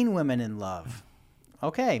never seen Women in Love.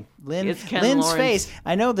 Okay, It's Ken Lynn's Lawrence. face.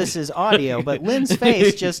 I know this is audio, but Lynn's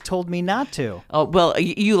face just told me not to. Oh well,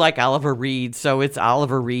 you like Oliver Reed, so it's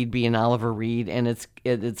Oliver Reed being Oliver Reed, and it's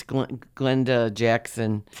Glenda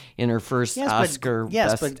Jackson in her first Oscar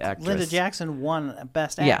Best Actress. Linda Jackson won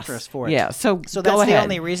Best Actress for it. Yeah, so So go that's the ahead.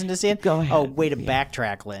 only reason to see it. Go ahead. Oh, way to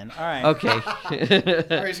backtrack, Lynn. All right.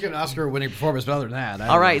 Okay. He's got an Oscar-winning performance, but other than that,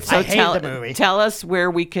 All right. So I hate tell the movie. tell us where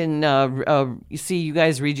we can see you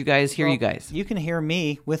guys, read you guys, hear you guys. You can hear me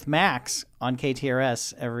with Max on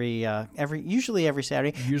KTRS usually every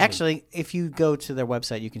Saturday. Actually, if you go to their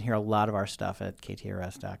website, you can hear a lot of our stuff at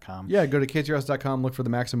ktrs.com. Yeah, go to ktrs.com, look for the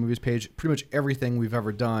Maximum Movies page. Pretty much everything we've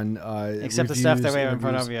ever done, Except the stuff that we have in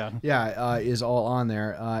front reviews, of you. yeah, is all on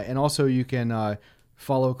there. And also, you can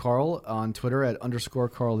follow Carl on Twitter at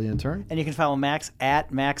 _Carl the Intern. And you can follow Max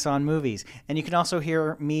at Max on Movies. And you can also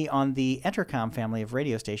hear me on the Entercom family of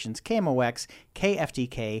radio stations, KMOX,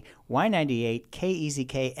 KFTK, Y98,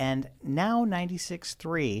 KEZK, and now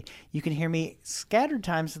 96.3. You can hear me scattered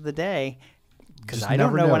times of the day because I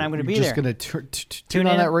don't know when I'm going to be You're there. just going to Tune tune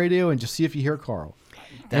on in. that radio and just see if you hear Carl.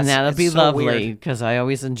 And that'll it's be so lovely weird. because I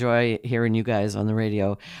always enjoy hearing you guys on the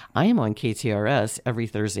radio. I am on KTRS every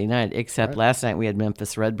Thursday night, except last night we had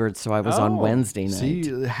Memphis Redbirds, so I was on Oh. Wednesday night.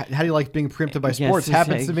 See, how do you like being preempted by Yes, sports?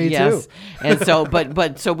 Happens to me yes. too. And so,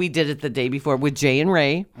 but so we did it the day before with Jay and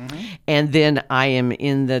Ray, Mm-hmm. and then I am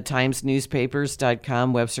in the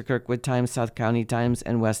TimesNewspapers.com, Webster Kirkwood Times, South County Times,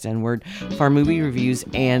 and West End Word for our movie reviews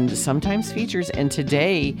and sometimes features. And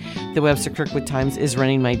today, the Webster Kirkwood Times is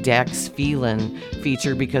running my Dax Phelan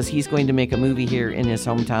feature because he's going to make a movie here in his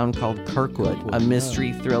hometown called Kirkwood, a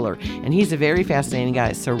mystery thriller, and he's a very fascinating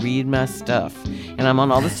guy. So read my stuff, and I'm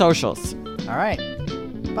on all the socials. All right.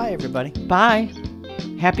 Bye, everybody. Bye.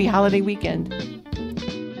 Happy holiday weekend.